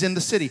famine is in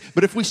the city.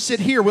 But if we sit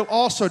here, we'll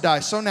also die.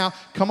 So now,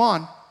 come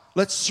on,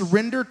 let's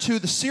surrender to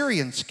the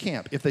Syrians'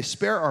 camp. If they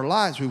spare our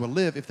lives, we will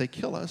live. If they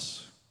kill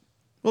us,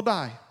 we'll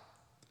die.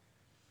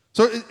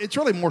 So it's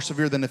really more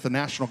severe than if the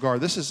National Guard.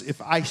 This is if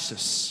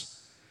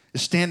ISIS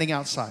is standing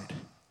outside.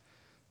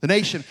 The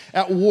nation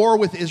at war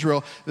with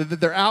Israel.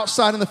 They're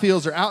outside in the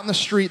fields. They're out in the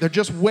street. They're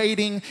just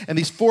waiting. And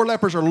these 4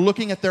 lepers are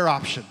looking at their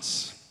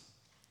options.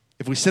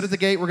 If we sit at the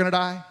gate, we're going to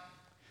die.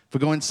 If we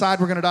go inside,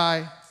 we're going to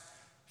die.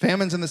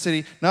 Famine's in the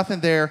city, nothing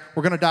there,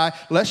 we're going to die.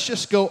 Let's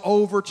just go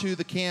over to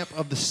the camp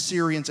of the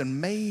Syrians,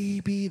 and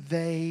maybe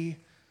they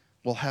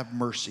will have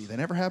mercy. They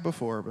never have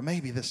before, but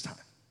maybe this time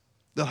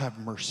they'll have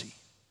mercy.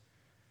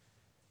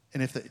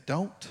 And if they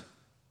don't,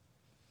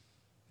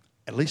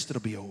 at least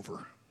it'll be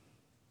over.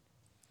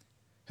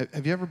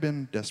 Have you ever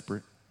been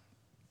desperate?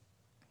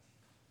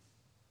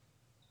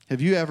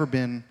 Have you ever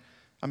been,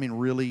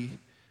 really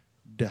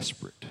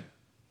desperate?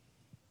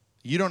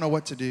 You don't know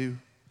what to do.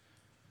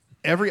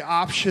 Every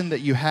option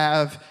that you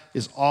have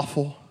is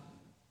awful.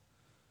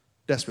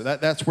 Desperate.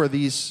 That's where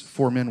these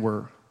 4 men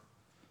were.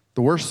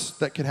 The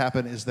worst that could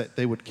happen is that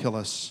they would kill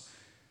us,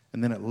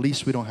 and then at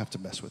least we don't have to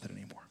mess with it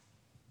anymore.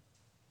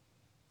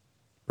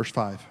 Verse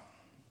 5.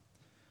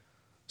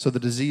 So the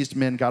diseased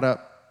men got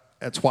up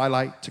at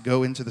twilight to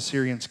go into the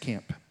Syrians'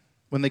 camp.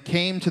 When they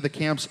came to the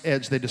camp's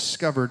edge, they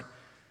discovered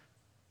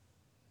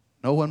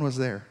no one was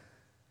there.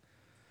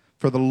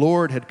 For the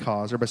Lord had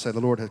caused, everybody say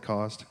the Lord had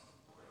caused.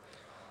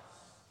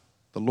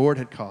 The Lord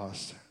had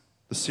caused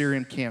the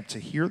Syrian camp to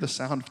hear the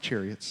sound of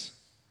chariots.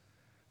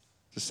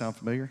 Does this sound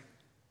familiar?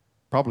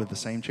 Probably the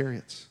same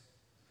chariots.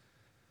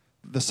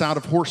 The sound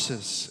of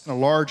horses and a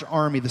large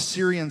army. The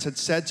Syrians had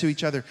said to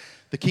each other,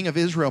 the king of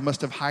Israel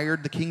must have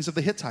hired the kings of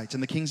the Hittites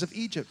and the kings of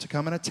Egypt to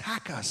come and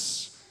attack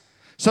us.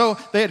 So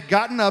they had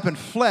gotten up and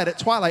fled at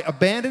twilight,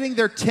 abandoning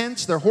their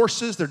tents, their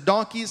horses, their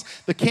donkeys.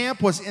 The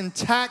camp was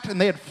intact,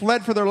 and they had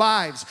fled for their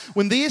lives.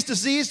 When these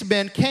diseased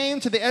men came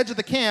to the edge of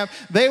the camp,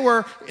 they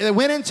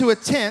went into a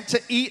tent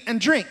to eat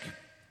and drink.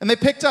 And they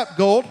picked up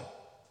gold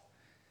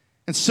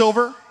and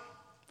silver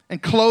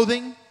and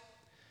clothing,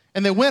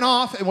 and they went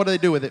off, and what did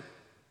they do with it?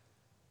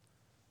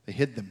 They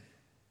hid them.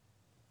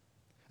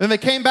 Then they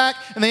came back,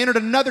 and they entered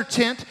another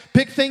tent,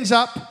 picked things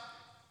up,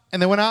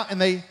 and they went out, and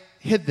they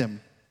hid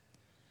them.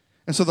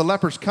 And so the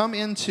lepers come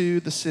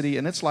into the city,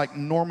 and it's like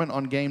Norman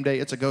on game day.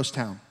 It's a ghost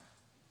town.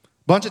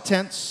 Bunch of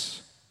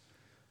tents,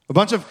 a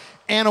bunch of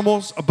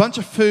animals, a bunch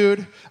of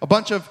food, a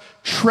bunch of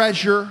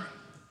treasure.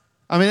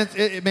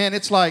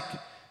 It's like,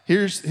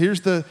 here's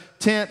the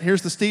tent,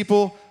 here's the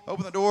steeple,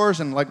 open the doors,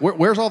 and like,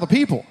 where's all the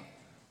people?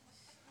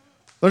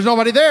 There's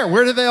nobody there.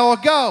 Where did they all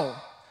go?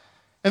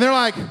 And they're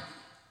like,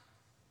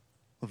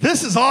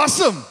 this is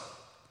awesome.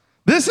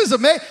 This is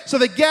amazing. So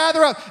they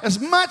gather up as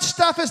much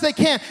stuff as they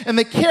can, and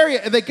they carry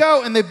it, and they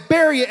go, and they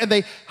bury it, and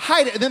they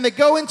hide it, and then they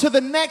go into the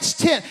next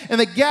tent, and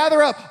they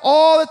gather up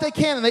all that they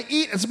can, and they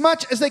eat as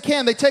much as they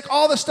can. They take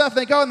all the stuff,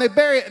 and they go, and they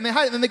bury it, and they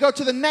hide it, and then they go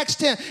to the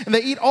next tent, and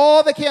they eat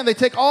all they can. They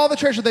take all the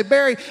treasure, they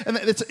bury, and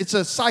it's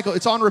a cycle.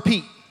 It's on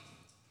repeat.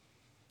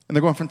 And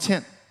they're going from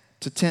tent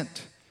to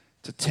tent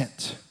to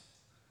tent.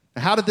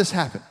 Now, how did this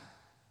happen?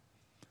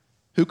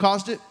 Who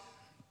caused it?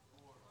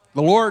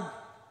 The Lord.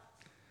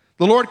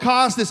 The Lord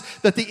caused this,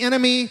 that the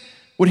enemy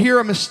would hear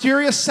a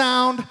mysterious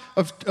sound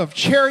of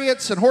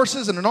chariots and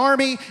horses and an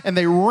army, and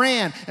they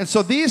ran. And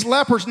so these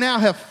lepers now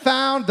have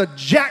found the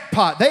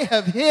jackpot. They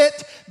have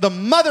hit the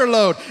mother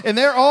lode, and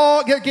they're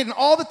all getting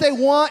all that they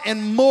want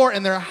and more,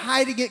 and they're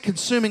hiding it,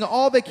 consuming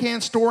all they can,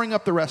 storing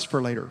up the rest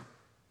for later.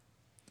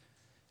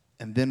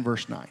 And then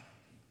verse 9.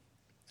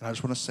 And I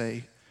just want to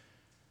say,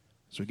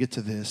 as we get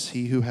to this,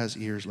 he who has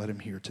ears, let him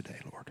hear today,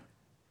 Lord.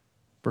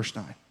 Verse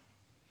 9.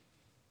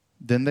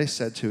 Then they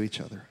said to each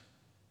other,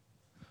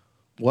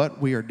 what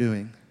we are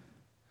doing,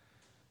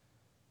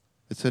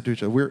 they said to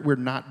each other, we're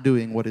not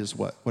doing what is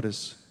what? What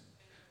is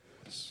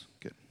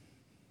good.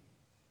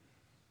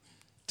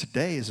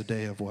 Today is a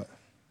day of what?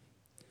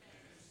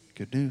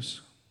 Good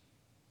news.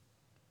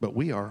 But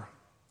we are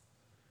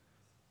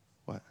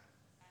what?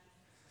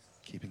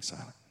 Keeping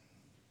silent.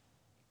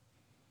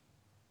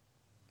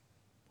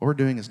 What we're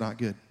doing is not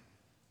good.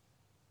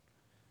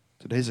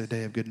 Today's a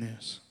day of good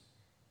news.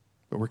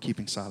 But we're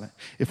keeping silent.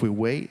 If we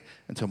wait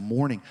until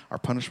morning, our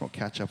punishment will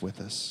catch up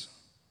with us.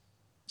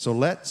 So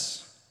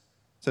let's,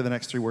 say the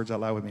next 3 words out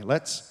loud with me.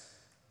 Let's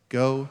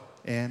go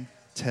and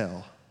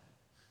tell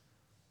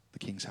the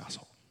king's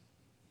household.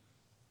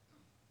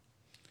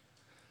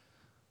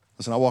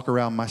 Listen, I walk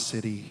around my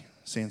city,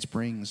 Sand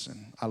Springs,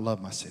 and I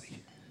love my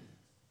city.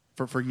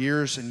 For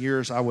years and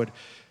years, I would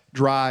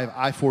drive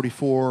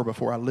I-44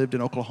 before I lived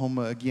in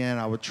Oklahoma again.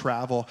 I would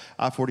travel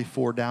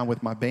I-44 down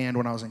with my band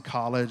when I was in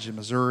college in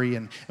Missouri,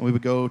 and we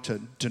would go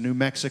to New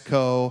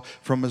Mexico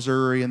from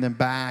Missouri and then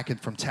back, and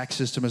from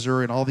Texas to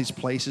Missouri and all these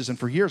places. And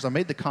for years, I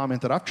made the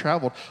comment that I've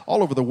traveled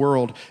all over the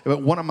world,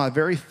 but one of my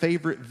very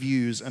favorite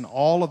views in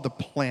all of the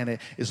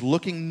planet is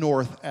looking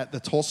north at the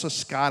Tulsa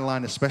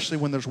skyline, especially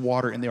when there's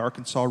water in the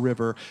Arkansas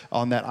River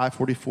on that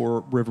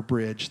I-44 river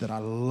bridge. That I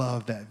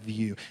love that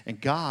view.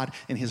 And God,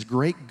 in his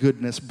great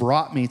goodness,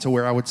 brought me to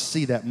where I would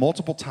see that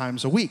multiple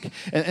times a week.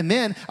 And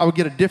then I would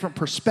get a different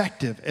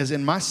perspective, as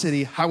in my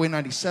city, Highway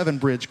 97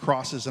 bridge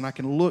crosses, and I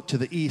can look to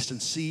the east and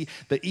see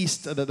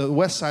the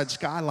west side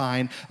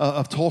skyline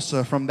of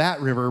Tulsa from that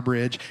river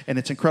bridge, and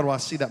it's incredible. I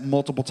see that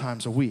multiple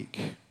times a week.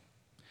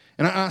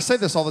 And I say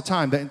this all the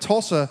time, that in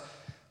Tulsa,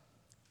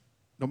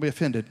 don't be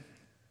offended,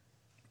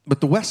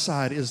 but the west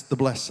side is the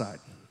blessed side.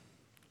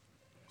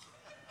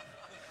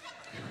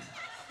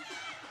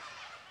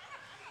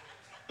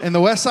 And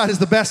the west side is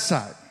the best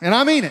side. And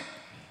I mean it.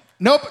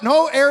 Nope,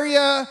 no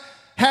area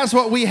has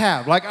what we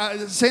have. Like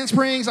Sand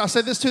Springs, I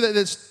said this too, that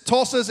it's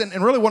Tulsa's and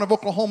really one of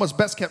Oklahoma's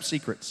best kept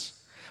secrets.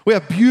 We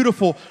have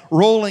beautiful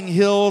rolling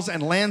hills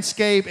and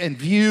landscape and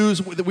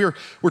views. We're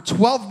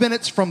 12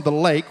 minutes from the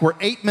lake. We're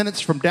 8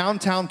 minutes from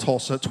downtown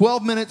Tulsa,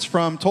 12 minutes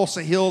from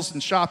Tulsa Hills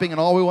and shopping and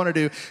all we want to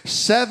do,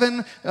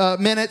 7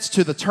 minutes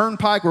to the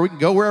turnpike where we can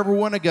go wherever we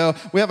want to go.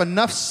 We have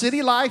enough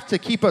city life to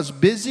keep us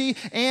busy,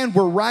 and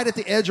we're right at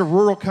the edge of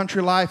rural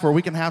country life where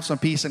we can have some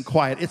peace and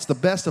quiet. It's the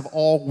best of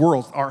all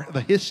worlds.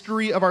 The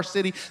history of our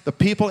city, the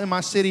people in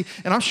my city,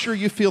 and I'm sure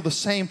you feel the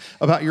same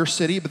about your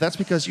city, but that's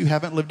because you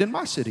haven't lived in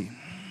my city.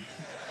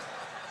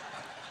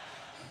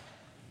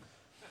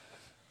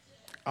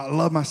 I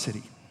love my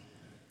city.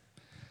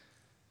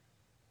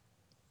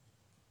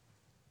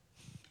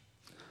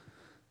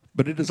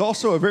 But it is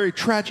also a very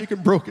tragic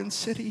and broken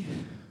city.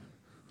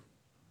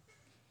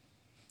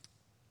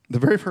 The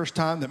very first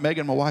time that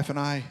Megan, my wife, and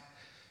I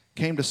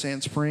came to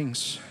Sand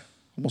Springs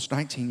almost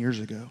 19 years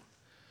ago,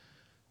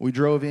 we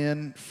drove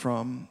in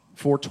from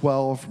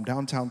 412 from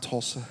downtown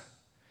Tulsa,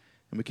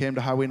 and we came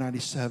to Highway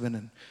 97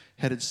 and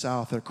headed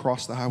south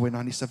across the Highway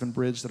 97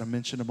 bridge that I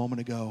mentioned a moment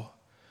ago.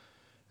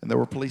 And there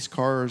were police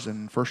cars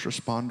and first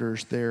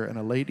responders there, and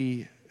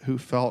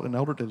an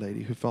elderly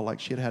lady who felt like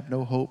she had had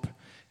no hope,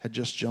 had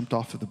just jumped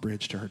off of the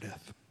bridge to her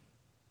death.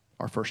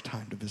 Our first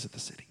time to visit the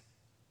city.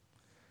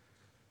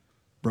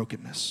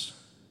 Brokenness.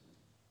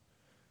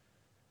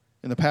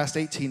 In the past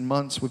 18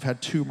 months, we've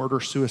had 2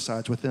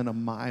 murder-suicides within a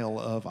mile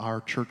of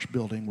our church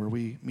building where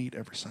we meet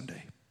every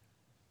Sunday.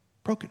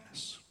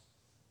 Brokenness.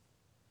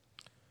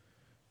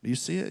 Do you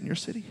see it in your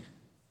city?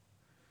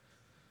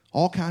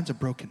 All kinds of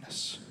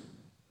brokenness.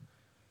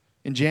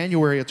 In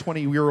January, a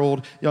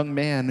 20-year-old young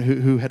man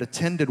who had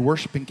attended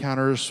worship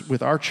encounters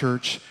with our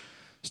church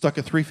stuck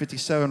a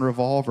 .357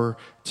 revolver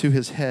to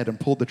his head and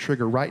pulled the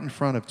trigger right in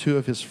front of 2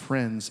 of his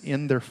friends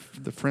in the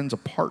friend's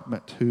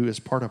apartment who is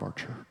part of our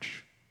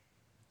church.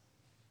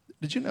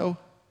 Did you know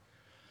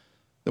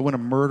that when a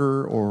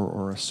murder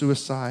or a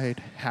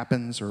suicide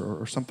happens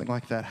or something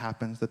like that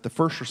happens, that the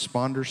first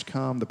responders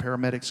come, the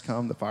paramedics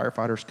come, the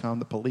firefighters come,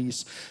 the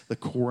police, the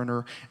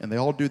coroner, and they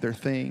all do their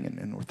thing,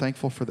 and we're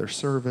thankful for their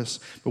service.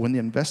 But when the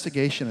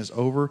investigation is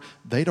over,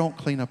 they don't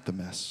clean up the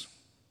mess.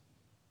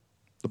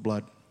 The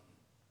blood,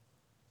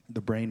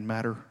 the brain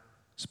matter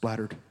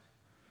splattered.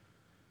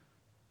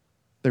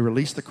 They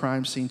release the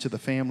crime scene to the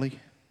family.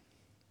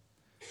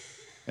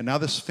 And now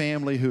this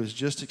family who has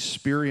just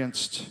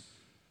experienced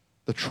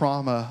the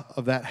trauma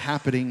of that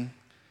happening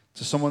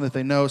to someone that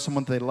they know,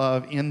 someone that they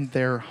love in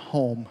their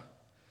home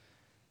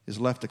is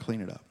left to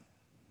clean it up.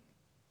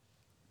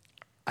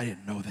 I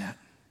didn't know that.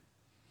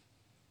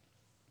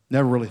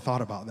 Never really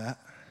thought about that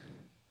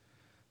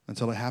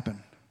until it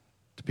happened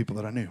to people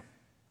that I knew.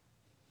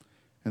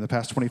 In the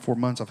past 24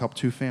 months, I've helped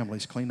 2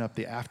 families clean up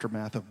the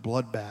aftermath of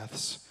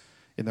bloodbaths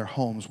in their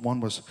homes. One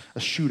was a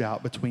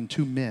shootout between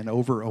 2 men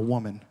over a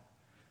woman.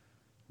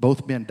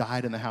 Both men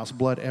died in the house,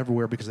 blood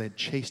everywhere because they had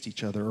chased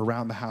each other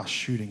around the house,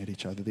 shooting at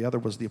each other. The other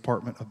was the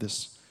apartment of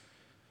this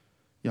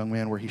young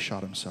man where he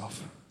shot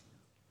himself.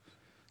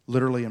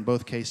 Literally, in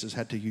both cases,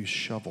 had to use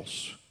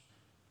shovels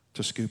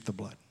to scoop the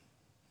blood.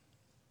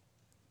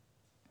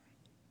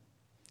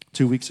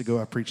 2 weeks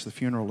ago, I preached the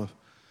funeral of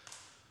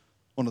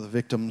one of the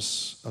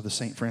victims of the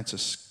St.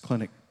 Francis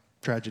Clinic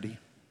tragedy,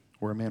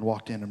 where a man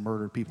walked in and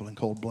murdered people in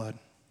cold blood.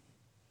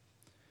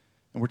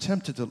 And we're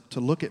tempted to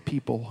look at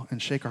people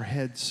and shake our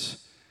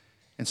heads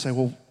and say,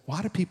 well,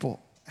 why do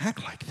people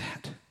act like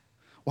that?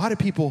 Why do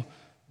people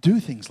do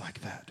things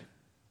like that?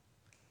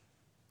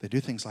 They do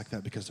things like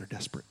that because they're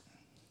desperate.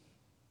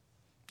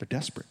 They're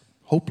desperate,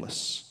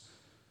 hopeless.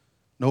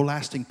 No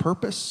lasting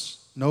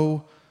purpose,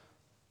 no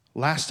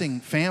lasting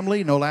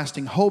family, no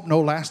lasting hope,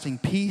 no lasting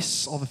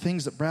peace. All the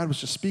things that Brad was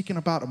just speaking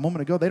about a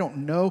moment ago. They don't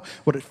know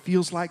what it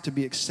feels like to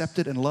be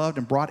accepted and loved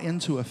and brought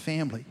into a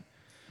family.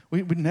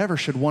 We never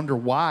should wonder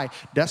why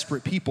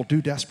desperate people do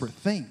desperate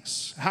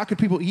things. How could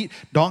people eat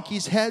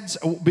donkeys' heads?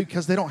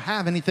 Because they don't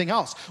have anything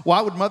else.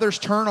 Why would mothers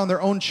turn on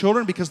their own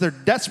children? Because they're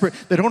desperate.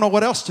 They don't know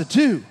what else to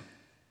do.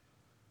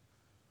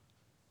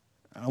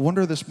 I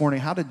wonder this morning,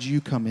 how did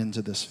you come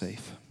into this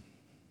faith?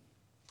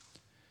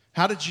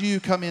 How did you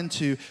come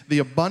into the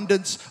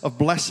abundance of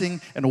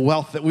blessing and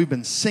wealth that we've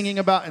been singing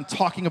about and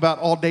talking about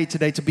all day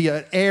today, to be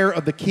an heir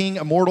of the King,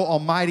 immortal,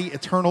 almighty,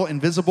 eternal,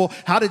 invisible?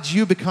 How did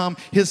you become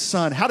his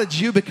son? How did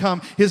you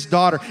become his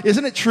daughter?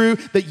 Isn't it true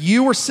that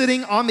you were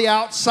sitting on the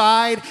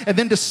outside and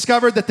then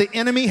discovered that the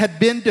enemy had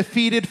been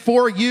defeated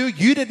for you?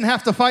 You didn't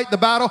have to fight the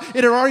battle.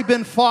 It had already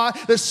been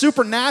fought. That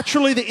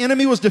supernaturally the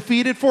enemy was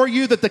defeated for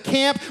you, that the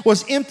camp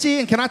was empty.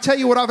 And can I tell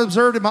you what I've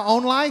observed in my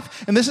own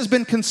life? And this has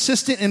been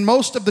consistent in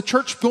most of the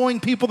church-going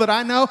people that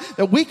I know,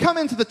 that we come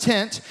into the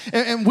tent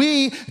and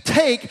we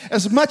take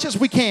as much as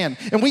we can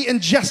and we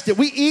ingest it.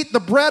 We eat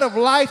the bread of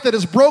life that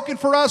is broken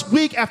for us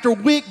week after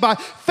week by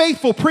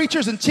faithful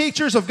preachers and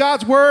teachers of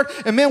God's word.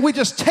 And man, we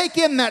just take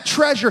in that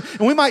treasure,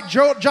 and we might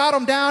jot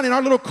them down in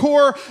our little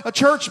core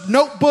church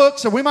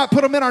notebooks, or we might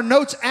put them in our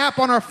notes app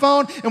on our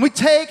phone, and we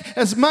take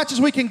as much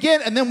as we can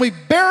get, and then we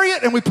bury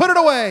it and we put it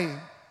away.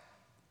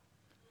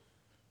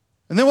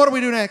 And then what do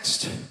we do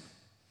next?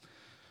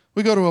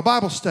 We go to a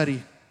Bible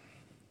study,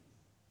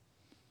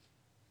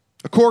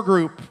 a core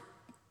group,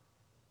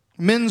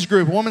 men's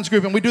group, women's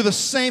group, and we do the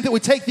same thing. We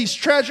take these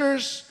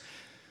treasures,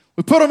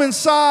 we put them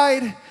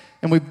inside,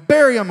 and we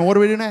bury them. And what do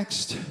we do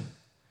next?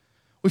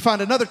 We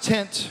find another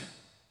tent,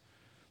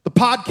 the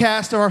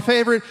podcast of our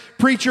favorite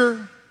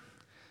preacher,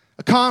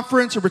 a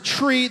conference, a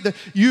retreat, the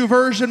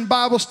YouVersion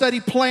Bible study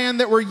plan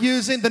that we're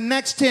using, the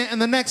next tent and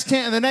the next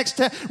tent and the next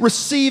tent,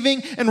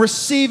 receiving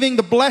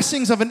the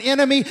blessings of an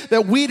enemy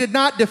that we did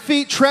not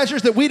defeat,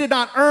 treasures that we did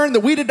not earn, that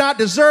we did not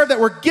deserve, that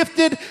were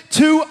gifted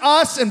to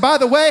us. And by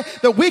the way,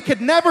 that we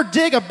could never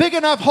dig a big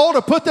enough hole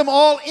to put them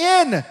all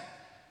in.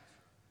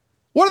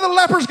 What are the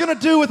lepers going to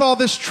do with all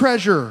this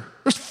treasure?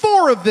 There's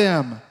 4 of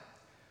them.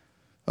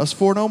 Us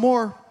 4 no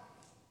more.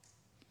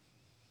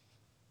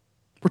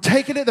 We're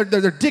taking it,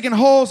 they're digging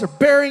holes, they're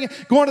burying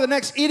it, going to the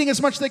next, eating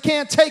as much as they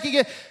can, taking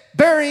it,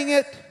 burying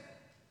it.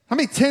 How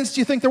many tents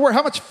do you think there were?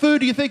 How much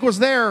food do you think was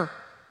there? I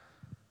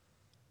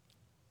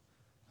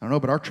don't know,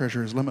 but our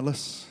treasure is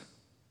limitless.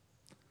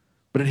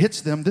 But it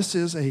hits them. This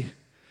is a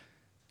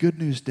good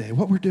news day.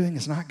 What we're doing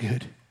is not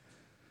good.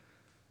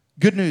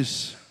 Good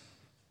news.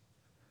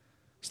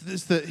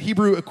 It's the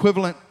Hebrew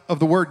equivalent of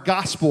the word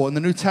gospel in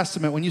the New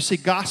Testament. When you see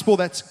gospel,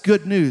 that's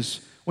good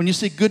news. When you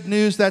see good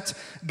news, that's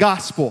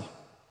gospel.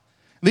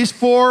 These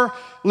 4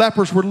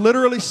 lepers were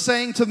literally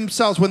saying to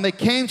themselves, when they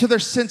came to their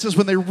senses,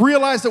 when they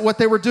realized that what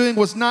they were doing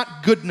was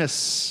not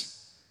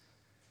goodness,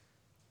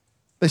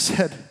 they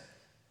said,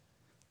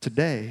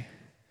 today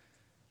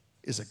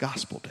is a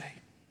gospel day.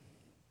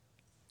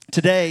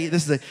 Today,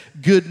 this is a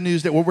good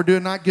news day. What we're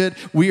doing not good.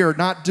 We are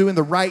not doing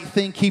the right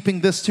thing, keeping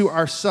this to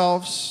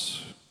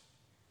ourselves.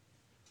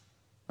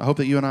 I hope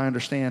that you and I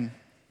understand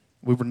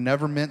we were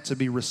never meant to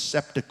be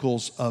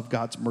receptacles of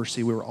God's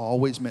mercy. We were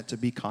always meant to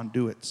be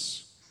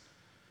conduits.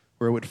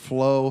 where it would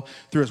flow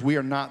through us. We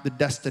are not the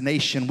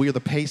destination. We are the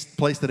place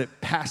that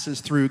it passes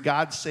through.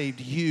 God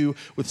saved you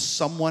with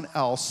someone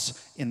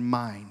else in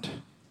mind.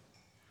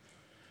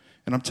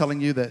 And I'm telling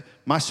you that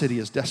my city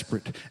is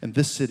desperate, and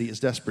this city is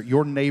desperate.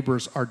 Your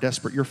neighbors are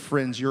desperate. Your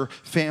friends, your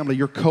family,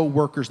 your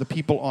co-workers, the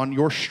people on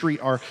your street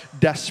are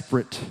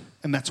desperate.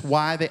 And that's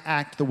why they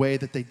act the way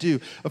that they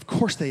do. Of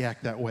course they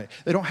act that way.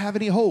 They don't have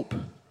any hope.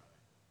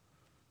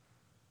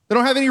 They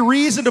don't have any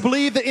reason to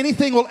believe that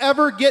anything will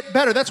ever get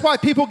better. That's why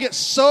people get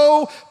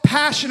so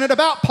passionate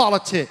about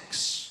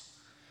politics.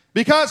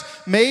 Because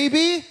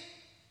maybe,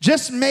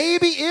 just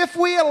maybe, if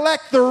we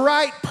elect the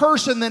right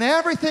person, then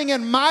everything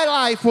in my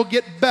life will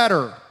get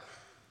better.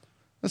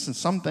 Listen,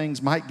 some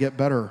things might get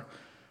better,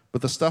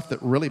 but the stuff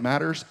that really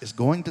matters is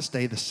going to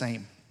stay the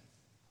same.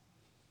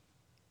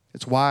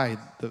 It's why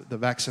the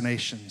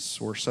vaccinations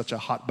were such a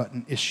hot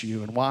button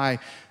issue and why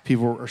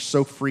people are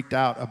so freaked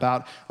out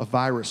about a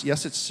virus.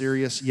 Yes, it's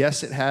serious.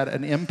 Yes, it had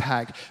an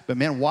impact. But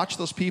man, watch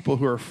those people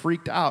who are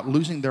freaked out,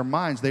 losing their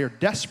minds. They are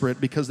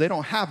desperate because they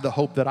don't have the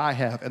hope that I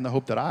have and the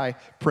hope that I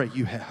pray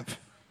you have.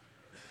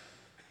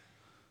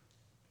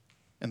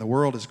 And the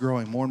world is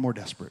growing more and more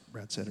desperate.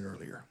 Brad said it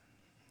earlier.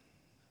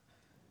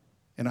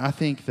 And I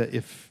think that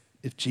if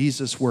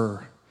Jesus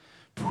were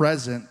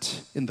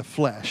present in the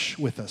flesh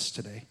with us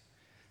today,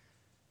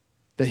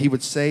 that he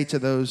would say to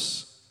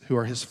those who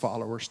are his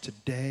followers,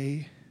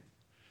 today,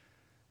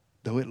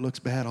 though it looks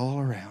bad all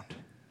around,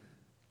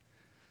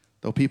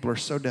 though people are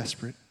so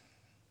desperate,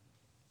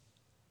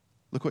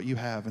 look what you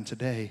have, and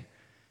today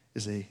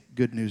is a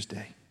good news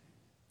day.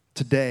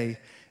 Today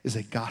is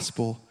a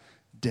gospel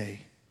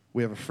day.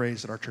 We have a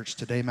phrase at our church,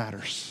 today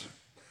matters.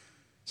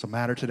 So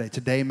matter today.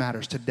 Today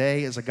matters.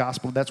 Today is a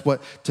gospel. That's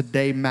what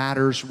today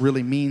matters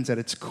really means at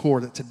its core.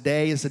 That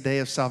today is a day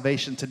of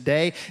salvation.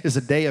 Today is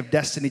a day of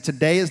destiny.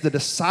 Today is the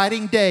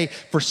deciding day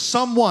for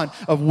someone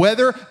of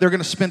whether they're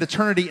going to spend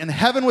eternity in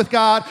heaven with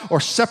God or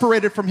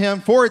separated from him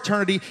for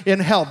eternity in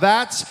hell.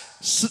 That's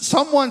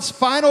someone's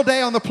final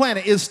day on the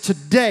planet is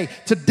today.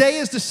 Today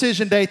is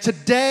decision day.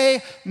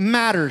 Today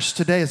matters.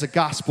 Today is a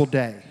gospel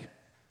day.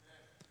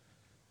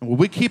 And will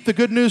we keep the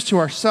good news to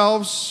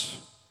ourselves?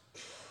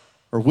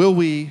 Or will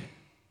we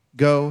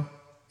go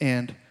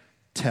and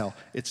tell?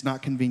 It's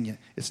not convenient.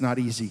 It's not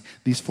easy.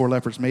 These 4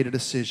 lepers made a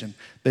decision.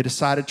 They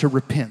decided to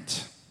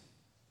repent.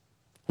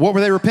 What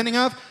were they repenting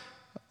of?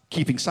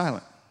 Keeping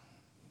silent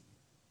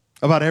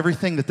about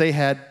everything that they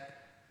had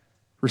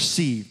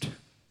received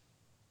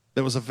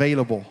that was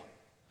available.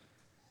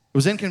 It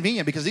was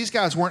inconvenient because these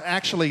guys weren't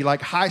actually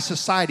like high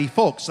society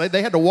folks.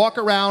 They had to walk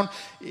around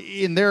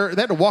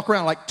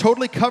like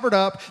totally covered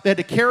up. They had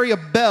to carry a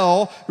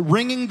bell,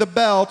 ringing the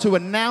bell to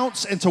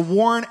announce and to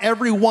warn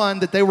everyone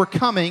that they were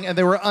coming and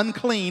they were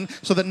unclean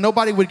so that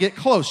nobody would get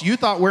close. You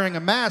thought wearing a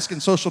mask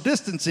and social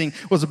distancing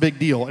was a big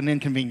deal and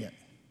inconvenient.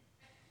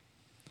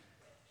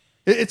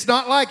 It's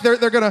not like they're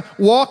going to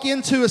walk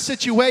into a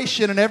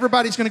situation and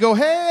everybody's going to go,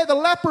 hey, the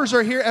lepers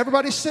are here.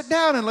 Everybody sit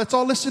down and let's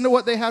all listen to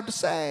what they have to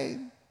say.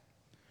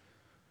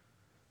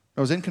 It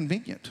was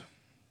inconvenient.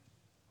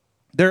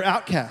 They're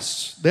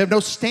outcasts. They have no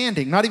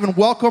standing, not even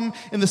welcome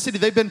in the city.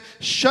 They've been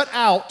shut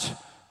out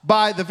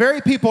by the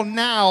very people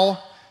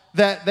now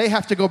that they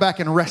have to go back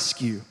and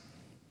rescue.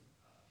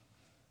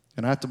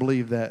 And I have to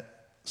believe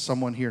that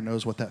someone here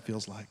knows what that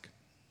feels like.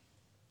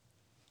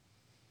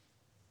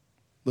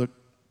 Look,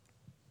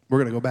 we're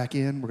going to go back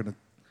in. We're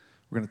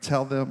going to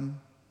tell them,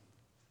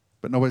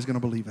 but nobody's going to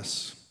believe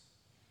us.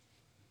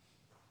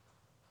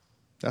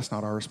 That's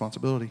not our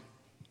responsibility.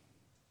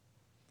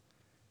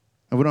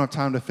 And we don't have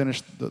time to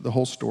finish the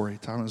whole story.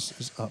 Time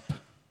is up.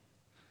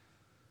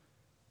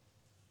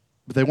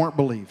 But they weren't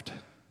believed.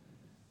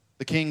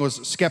 The king was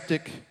a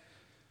skeptic,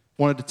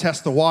 wanted to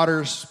test the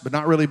waters, but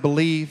not really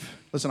believe.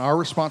 Listen, our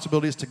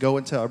responsibility is to go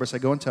and tell. Everybody say,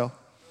 go and tell.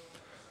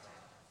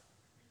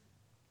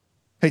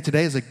 Hey,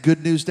 today is a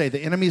good news day. The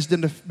enemy's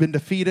been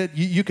defeated.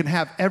 You can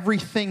have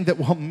everything that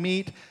will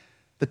meet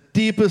the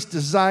deepest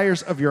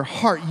desires of your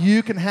heart.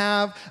 You can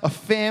have a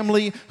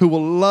family who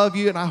will love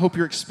you, and I hope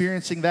you're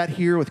experiencing that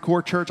here with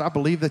Core Church. I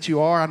believe that you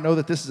are. I know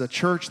that this is a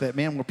church that,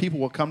 man, where people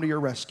will come to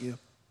your rescue.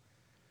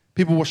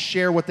 People will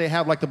share what they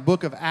have, like the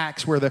book of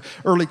Acts, where the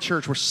early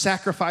church were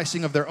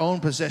sacrificing of their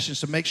own possessions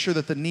to make sure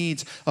that the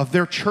needs of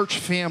their church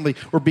family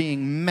were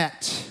being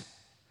met.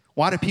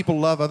 Why do people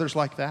love others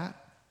like that?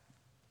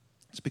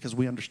 It's because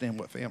we understand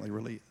what family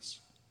really is.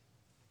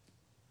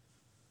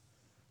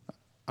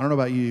 I don't know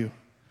about you,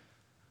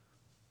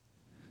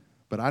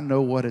 but I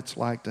know what it's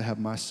like to have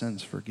my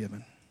sins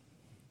forgiven.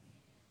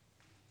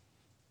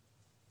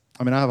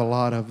 I mean, I have a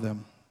lot of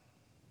them.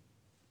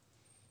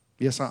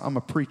 Yes, I'm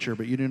a preacher,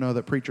 but you do know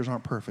that preachers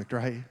aren't perfect,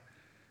 right?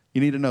 You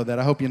need to know that.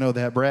 I hope you know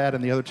that. Brad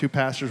and the other 2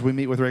 pastors we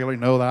meet with regularly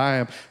know that I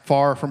am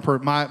far from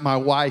perfect. My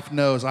wife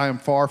knows I am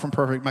far from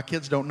perfect. My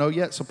kids don't know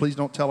yet, so please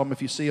don't tell them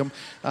if you see them.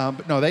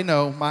 But no, they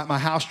know. My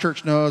house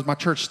church knows. My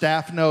church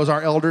staff knows.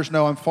 Our elders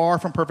know. I'm far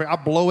from perfect. I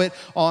blow it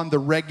on the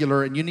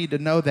regular, and you need to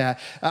know that.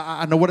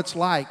 I know what it's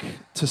like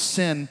to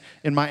sin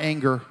in my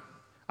anger.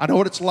 I know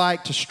what it's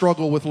like to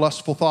struggle with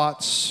lustful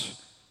thoughts.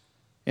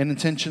 and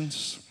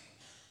intentions.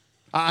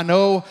 I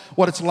know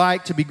what it's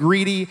like to be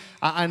greedy.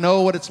 I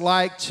know what it's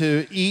like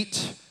to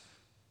eat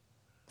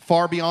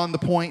far beyond the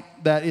point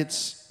that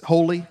it's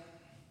holy.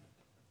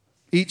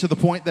 Eat to the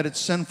point that it's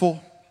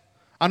sinful.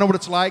 I know what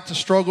it's like to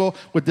struggle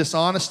with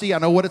dishonesty. I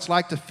know what it's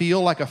like to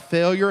feel like a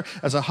failure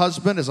as a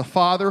husband, as a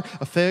father,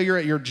 a failure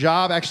at your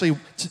job. Actually,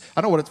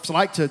 I know what it's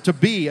like to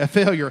be a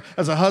failure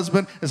as a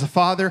husband, as a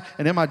father,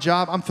 and in my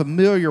job. I'm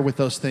familiar with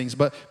those things,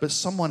 but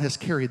someone has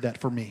carried that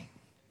for me.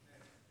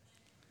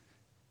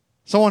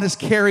 Someone has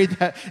carried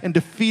that and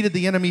defeated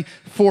the enemy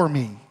for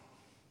me.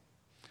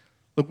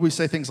 Look, we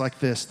say things like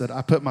this, that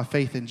I put my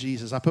faith in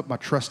Jesus. I put my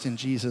trust in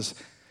Jesus.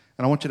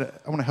 And I want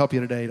to help you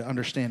today to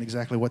understand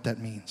exactly what that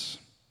means.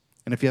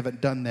 And if you haven't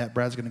done that,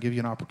 Brad's going to give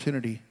you an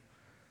opportunity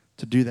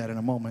to do that in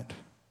a moment.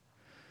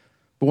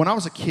 But when I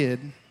was a kid,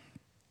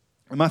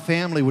 and my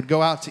family would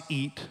go out to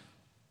eat,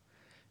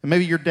 and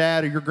maybe your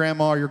dad or your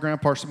grandma or your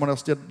grandpa or someone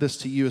else did this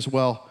to you as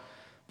well.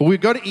 But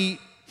we'd go to eat,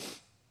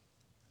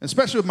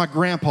 especially with my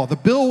grandpa. The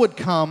bill would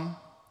come,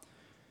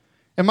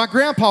 and my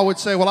grandpa would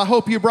say, well, I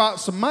hope you brought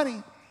some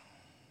money.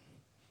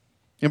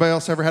 Anybody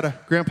else ever had a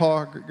grandpa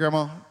or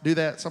grandma do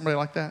that? Somebody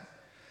like that?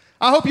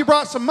 I hope you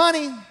brought some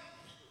money.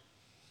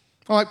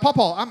 I'm like,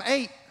 Papa, I'm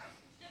 8.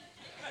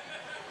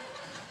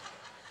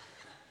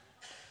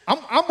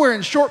 I'm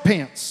wearing short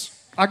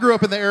pants. I grew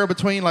up in the era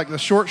between like the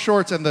short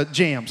shorts and the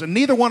jams, and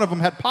neither one of them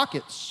had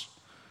pockets.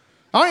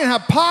 I don't even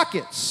have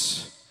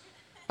pockets.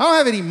 I don't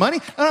have any money.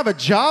 I don't have a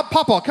job.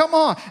 Papa, come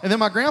on. And then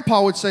my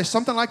grandpa would say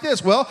something like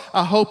this. Well,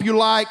 I hope you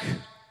like...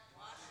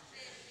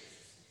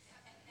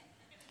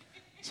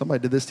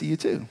 Somebody did this to you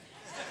too.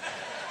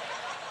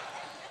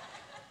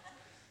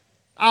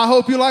 I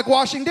hope you like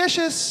washing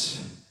dishes.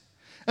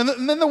 And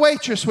then the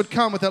waitress would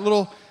come with that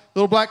little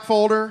black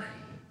folder,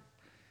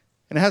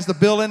 and it has the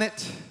bill in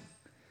it.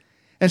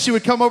 And she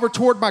would come over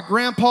toward my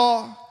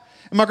grandpa,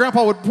 and my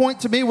grandpa would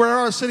point to me where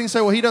I was sitting and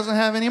say, well, he doesn't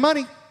have any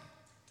money.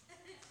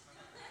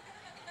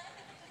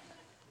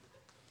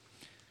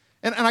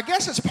 And I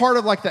guess it's part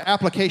of like the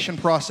application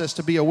process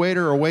to be a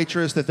waiter or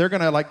waitress, that they're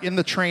going to like in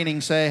the training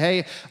say,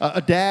 hey,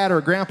 a dad or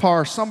a grandpa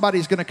or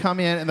somebody's going to come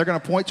in and they're going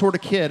to point toward a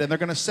kid and they're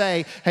going to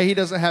say, hey, he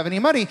doesn't have any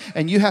money.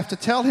 And you have to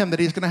tell him that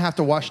he's going to have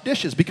to wash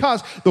dishes,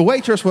 because the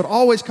waitress would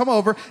always come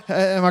over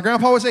and my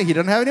grandpa would say, he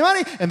doesn't have any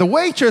money. And the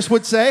waitress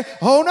would say,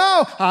 oh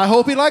no, I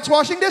hope he likes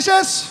washing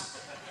dishes.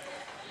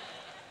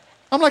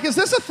 I'm like, is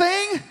this a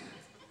thing?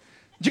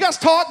 Did you guys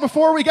talk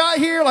before we got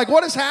here? Like,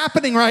 what is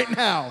happening right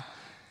now?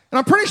 And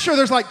I'm pretty sure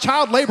there's like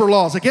child labor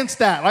laws against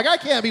that. Like, I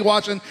can't be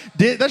watching,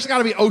 there's got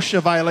to be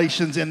OSHA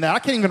violations in that. I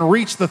can't even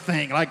reach the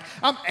thing. Like,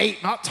 I'm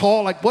 8, not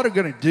tall. Like, what are we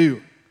going to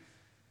do?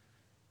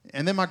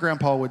 And then my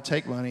grandpa would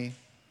take money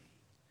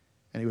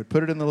and he would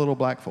put it in the little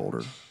black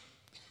folder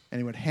and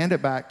he would hand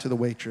it back to the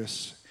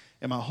waitress.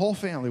 And my whole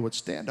family would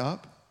stand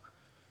up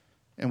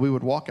and we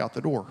would walk out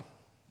the door.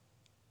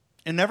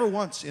 And never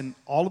once in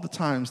all of the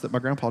times that my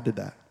grandpa did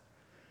that,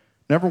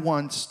 never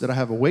once did I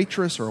have a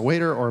waitress or a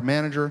waiter or a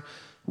manager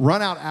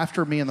run out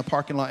after me in the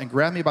parking lot and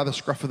grab me by the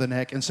scruff of the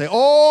neck and say,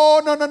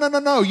 oh,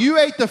 no, you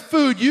ate the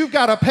food, you've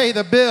got to pay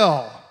the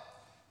bill.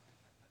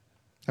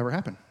 Never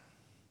happened.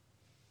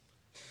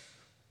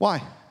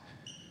 Why?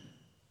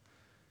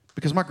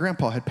 Because my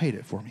grandpa had paid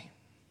it for me.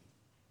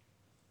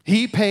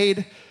 He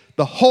paid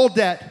the whole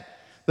debt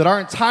that our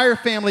entire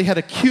family had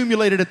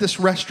accumulated at this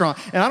restaurant.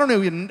 And I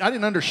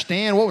didn't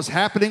understand what was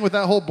happening with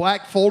that whole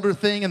black folder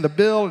thing and the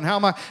bill and how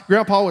my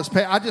grandpa was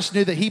paid. I just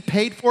knew that he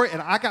paid for it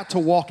and I got to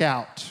walk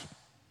out.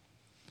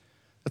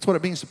 That's what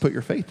it means to put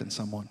your faith in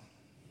someone.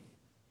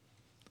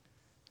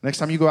 Next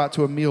time you go out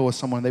to a meal with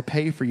someone, they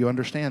pay for you,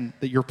 understand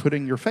that you're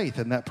putting your faith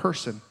in that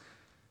person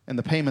and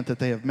the payment that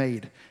they have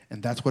made.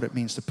 And that's what it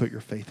means to put your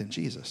faith in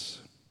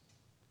Jesus.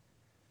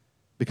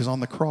 Because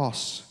on the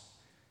cross,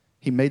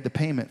 he made the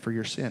payment for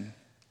your sin.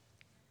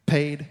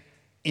 Paid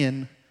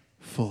in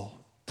full.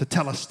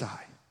 Tetelestai.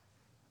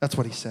 That's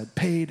what he said.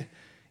 Paid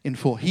in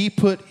full. He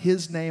put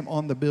his name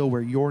on the bill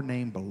where your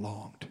name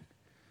belonged.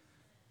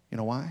 You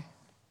know why?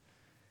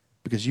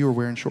 Because you were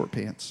wearing short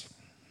pants.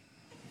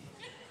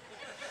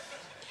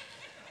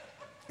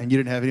 And you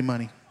didn't have any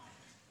money.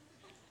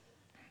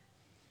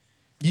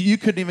 You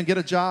couldn't even get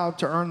a job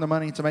to earn the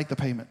money to make the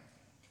payment.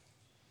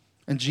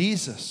 And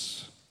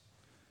Jesus,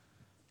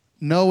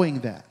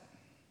 knowing that,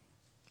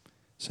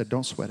 said,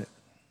 don't sweat it.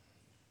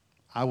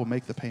 I will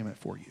make the payment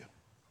for you.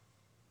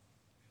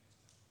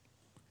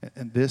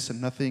 And this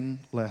and nothing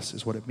less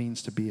is what it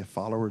means to be a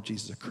follower of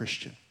Jesus, a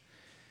Christian.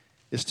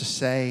 Is to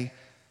say,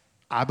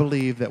 I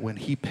believe that when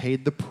he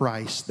paid the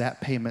price,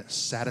 that payment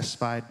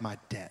satisfied my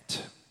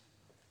debt.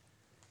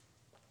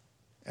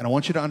 And I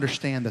want you to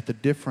understand that the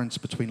difference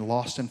between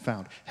lost and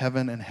found,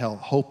 heaven and hell,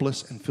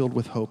 hopeless and filled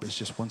with hope, is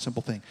just one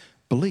simple thing.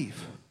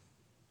 Believe.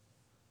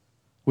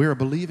 We are a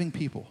believing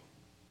people.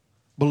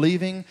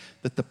 Believing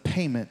that the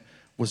payment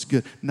was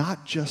good,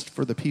 not just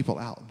for the people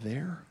out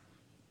there,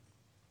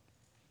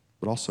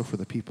 but also for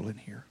the people in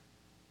here.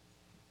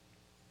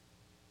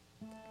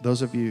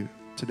 Those of you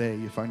today,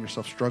 you find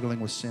yourself struggling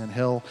with sin,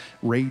 hell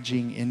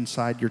raging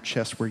inside your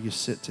chest where you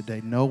sit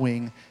today,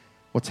 knowing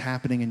what's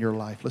happening in your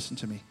life, listen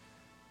to me,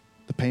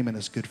 the payment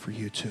is good for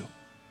you too.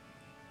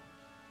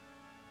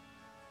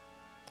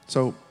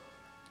 So,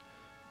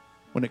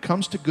 when it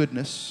comes to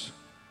goodness,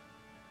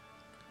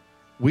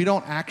 we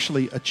don't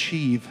actually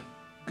achieve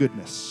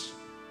goodness.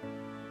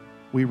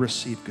 We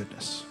receive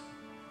goodness.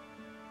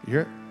 You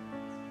hear it?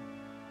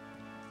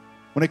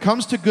 When it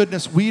comes to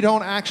goodness, we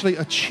don't actually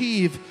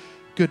achieve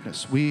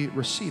goodness. We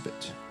receive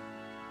it.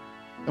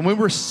 And when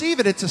we receive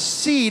it, it's a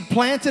seed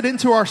planted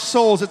into our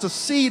souls. It's a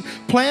seed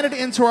planted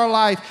into our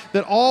life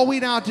that all we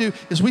now do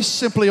is we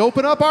simply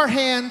open up our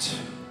hand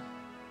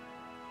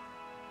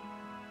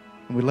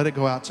and we let it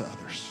go out to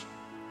others.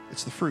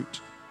 It's the fruit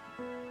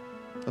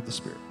of the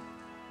Spirit.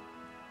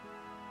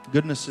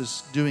 Goodness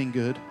is doing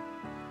good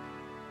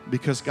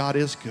because God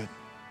is good.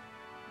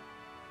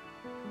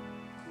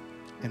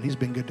 And He's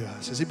been good to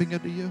us. Has He been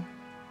good to you?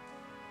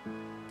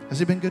 Has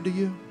He been good to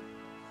you?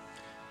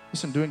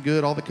 Listen, doing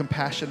good, all the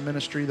compassion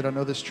ministry that I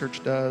know this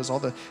church does, all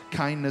the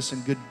kindness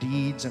and good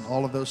deeds and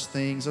all of those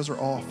things, those are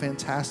all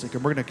fantastic.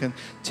 And we're going to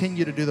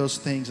continue to do those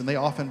things. And they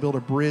often build a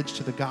bridge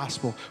to the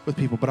gospel with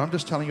people. But I'm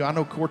just telling you, I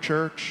know Core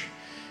Church,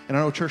 and I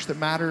know Church That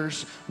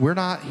Matters, we're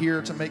not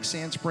here to make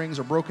Sand Springs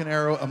or Broken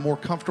Arrow a more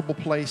comfortable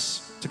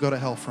place to go to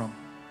hell from.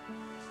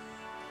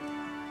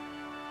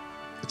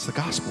 It's the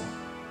gospel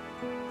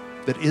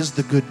that is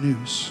the good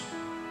news.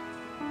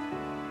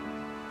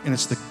 And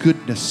it's the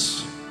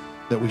goodness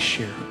that we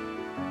share,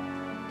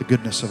 the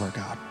goodness of our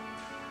God.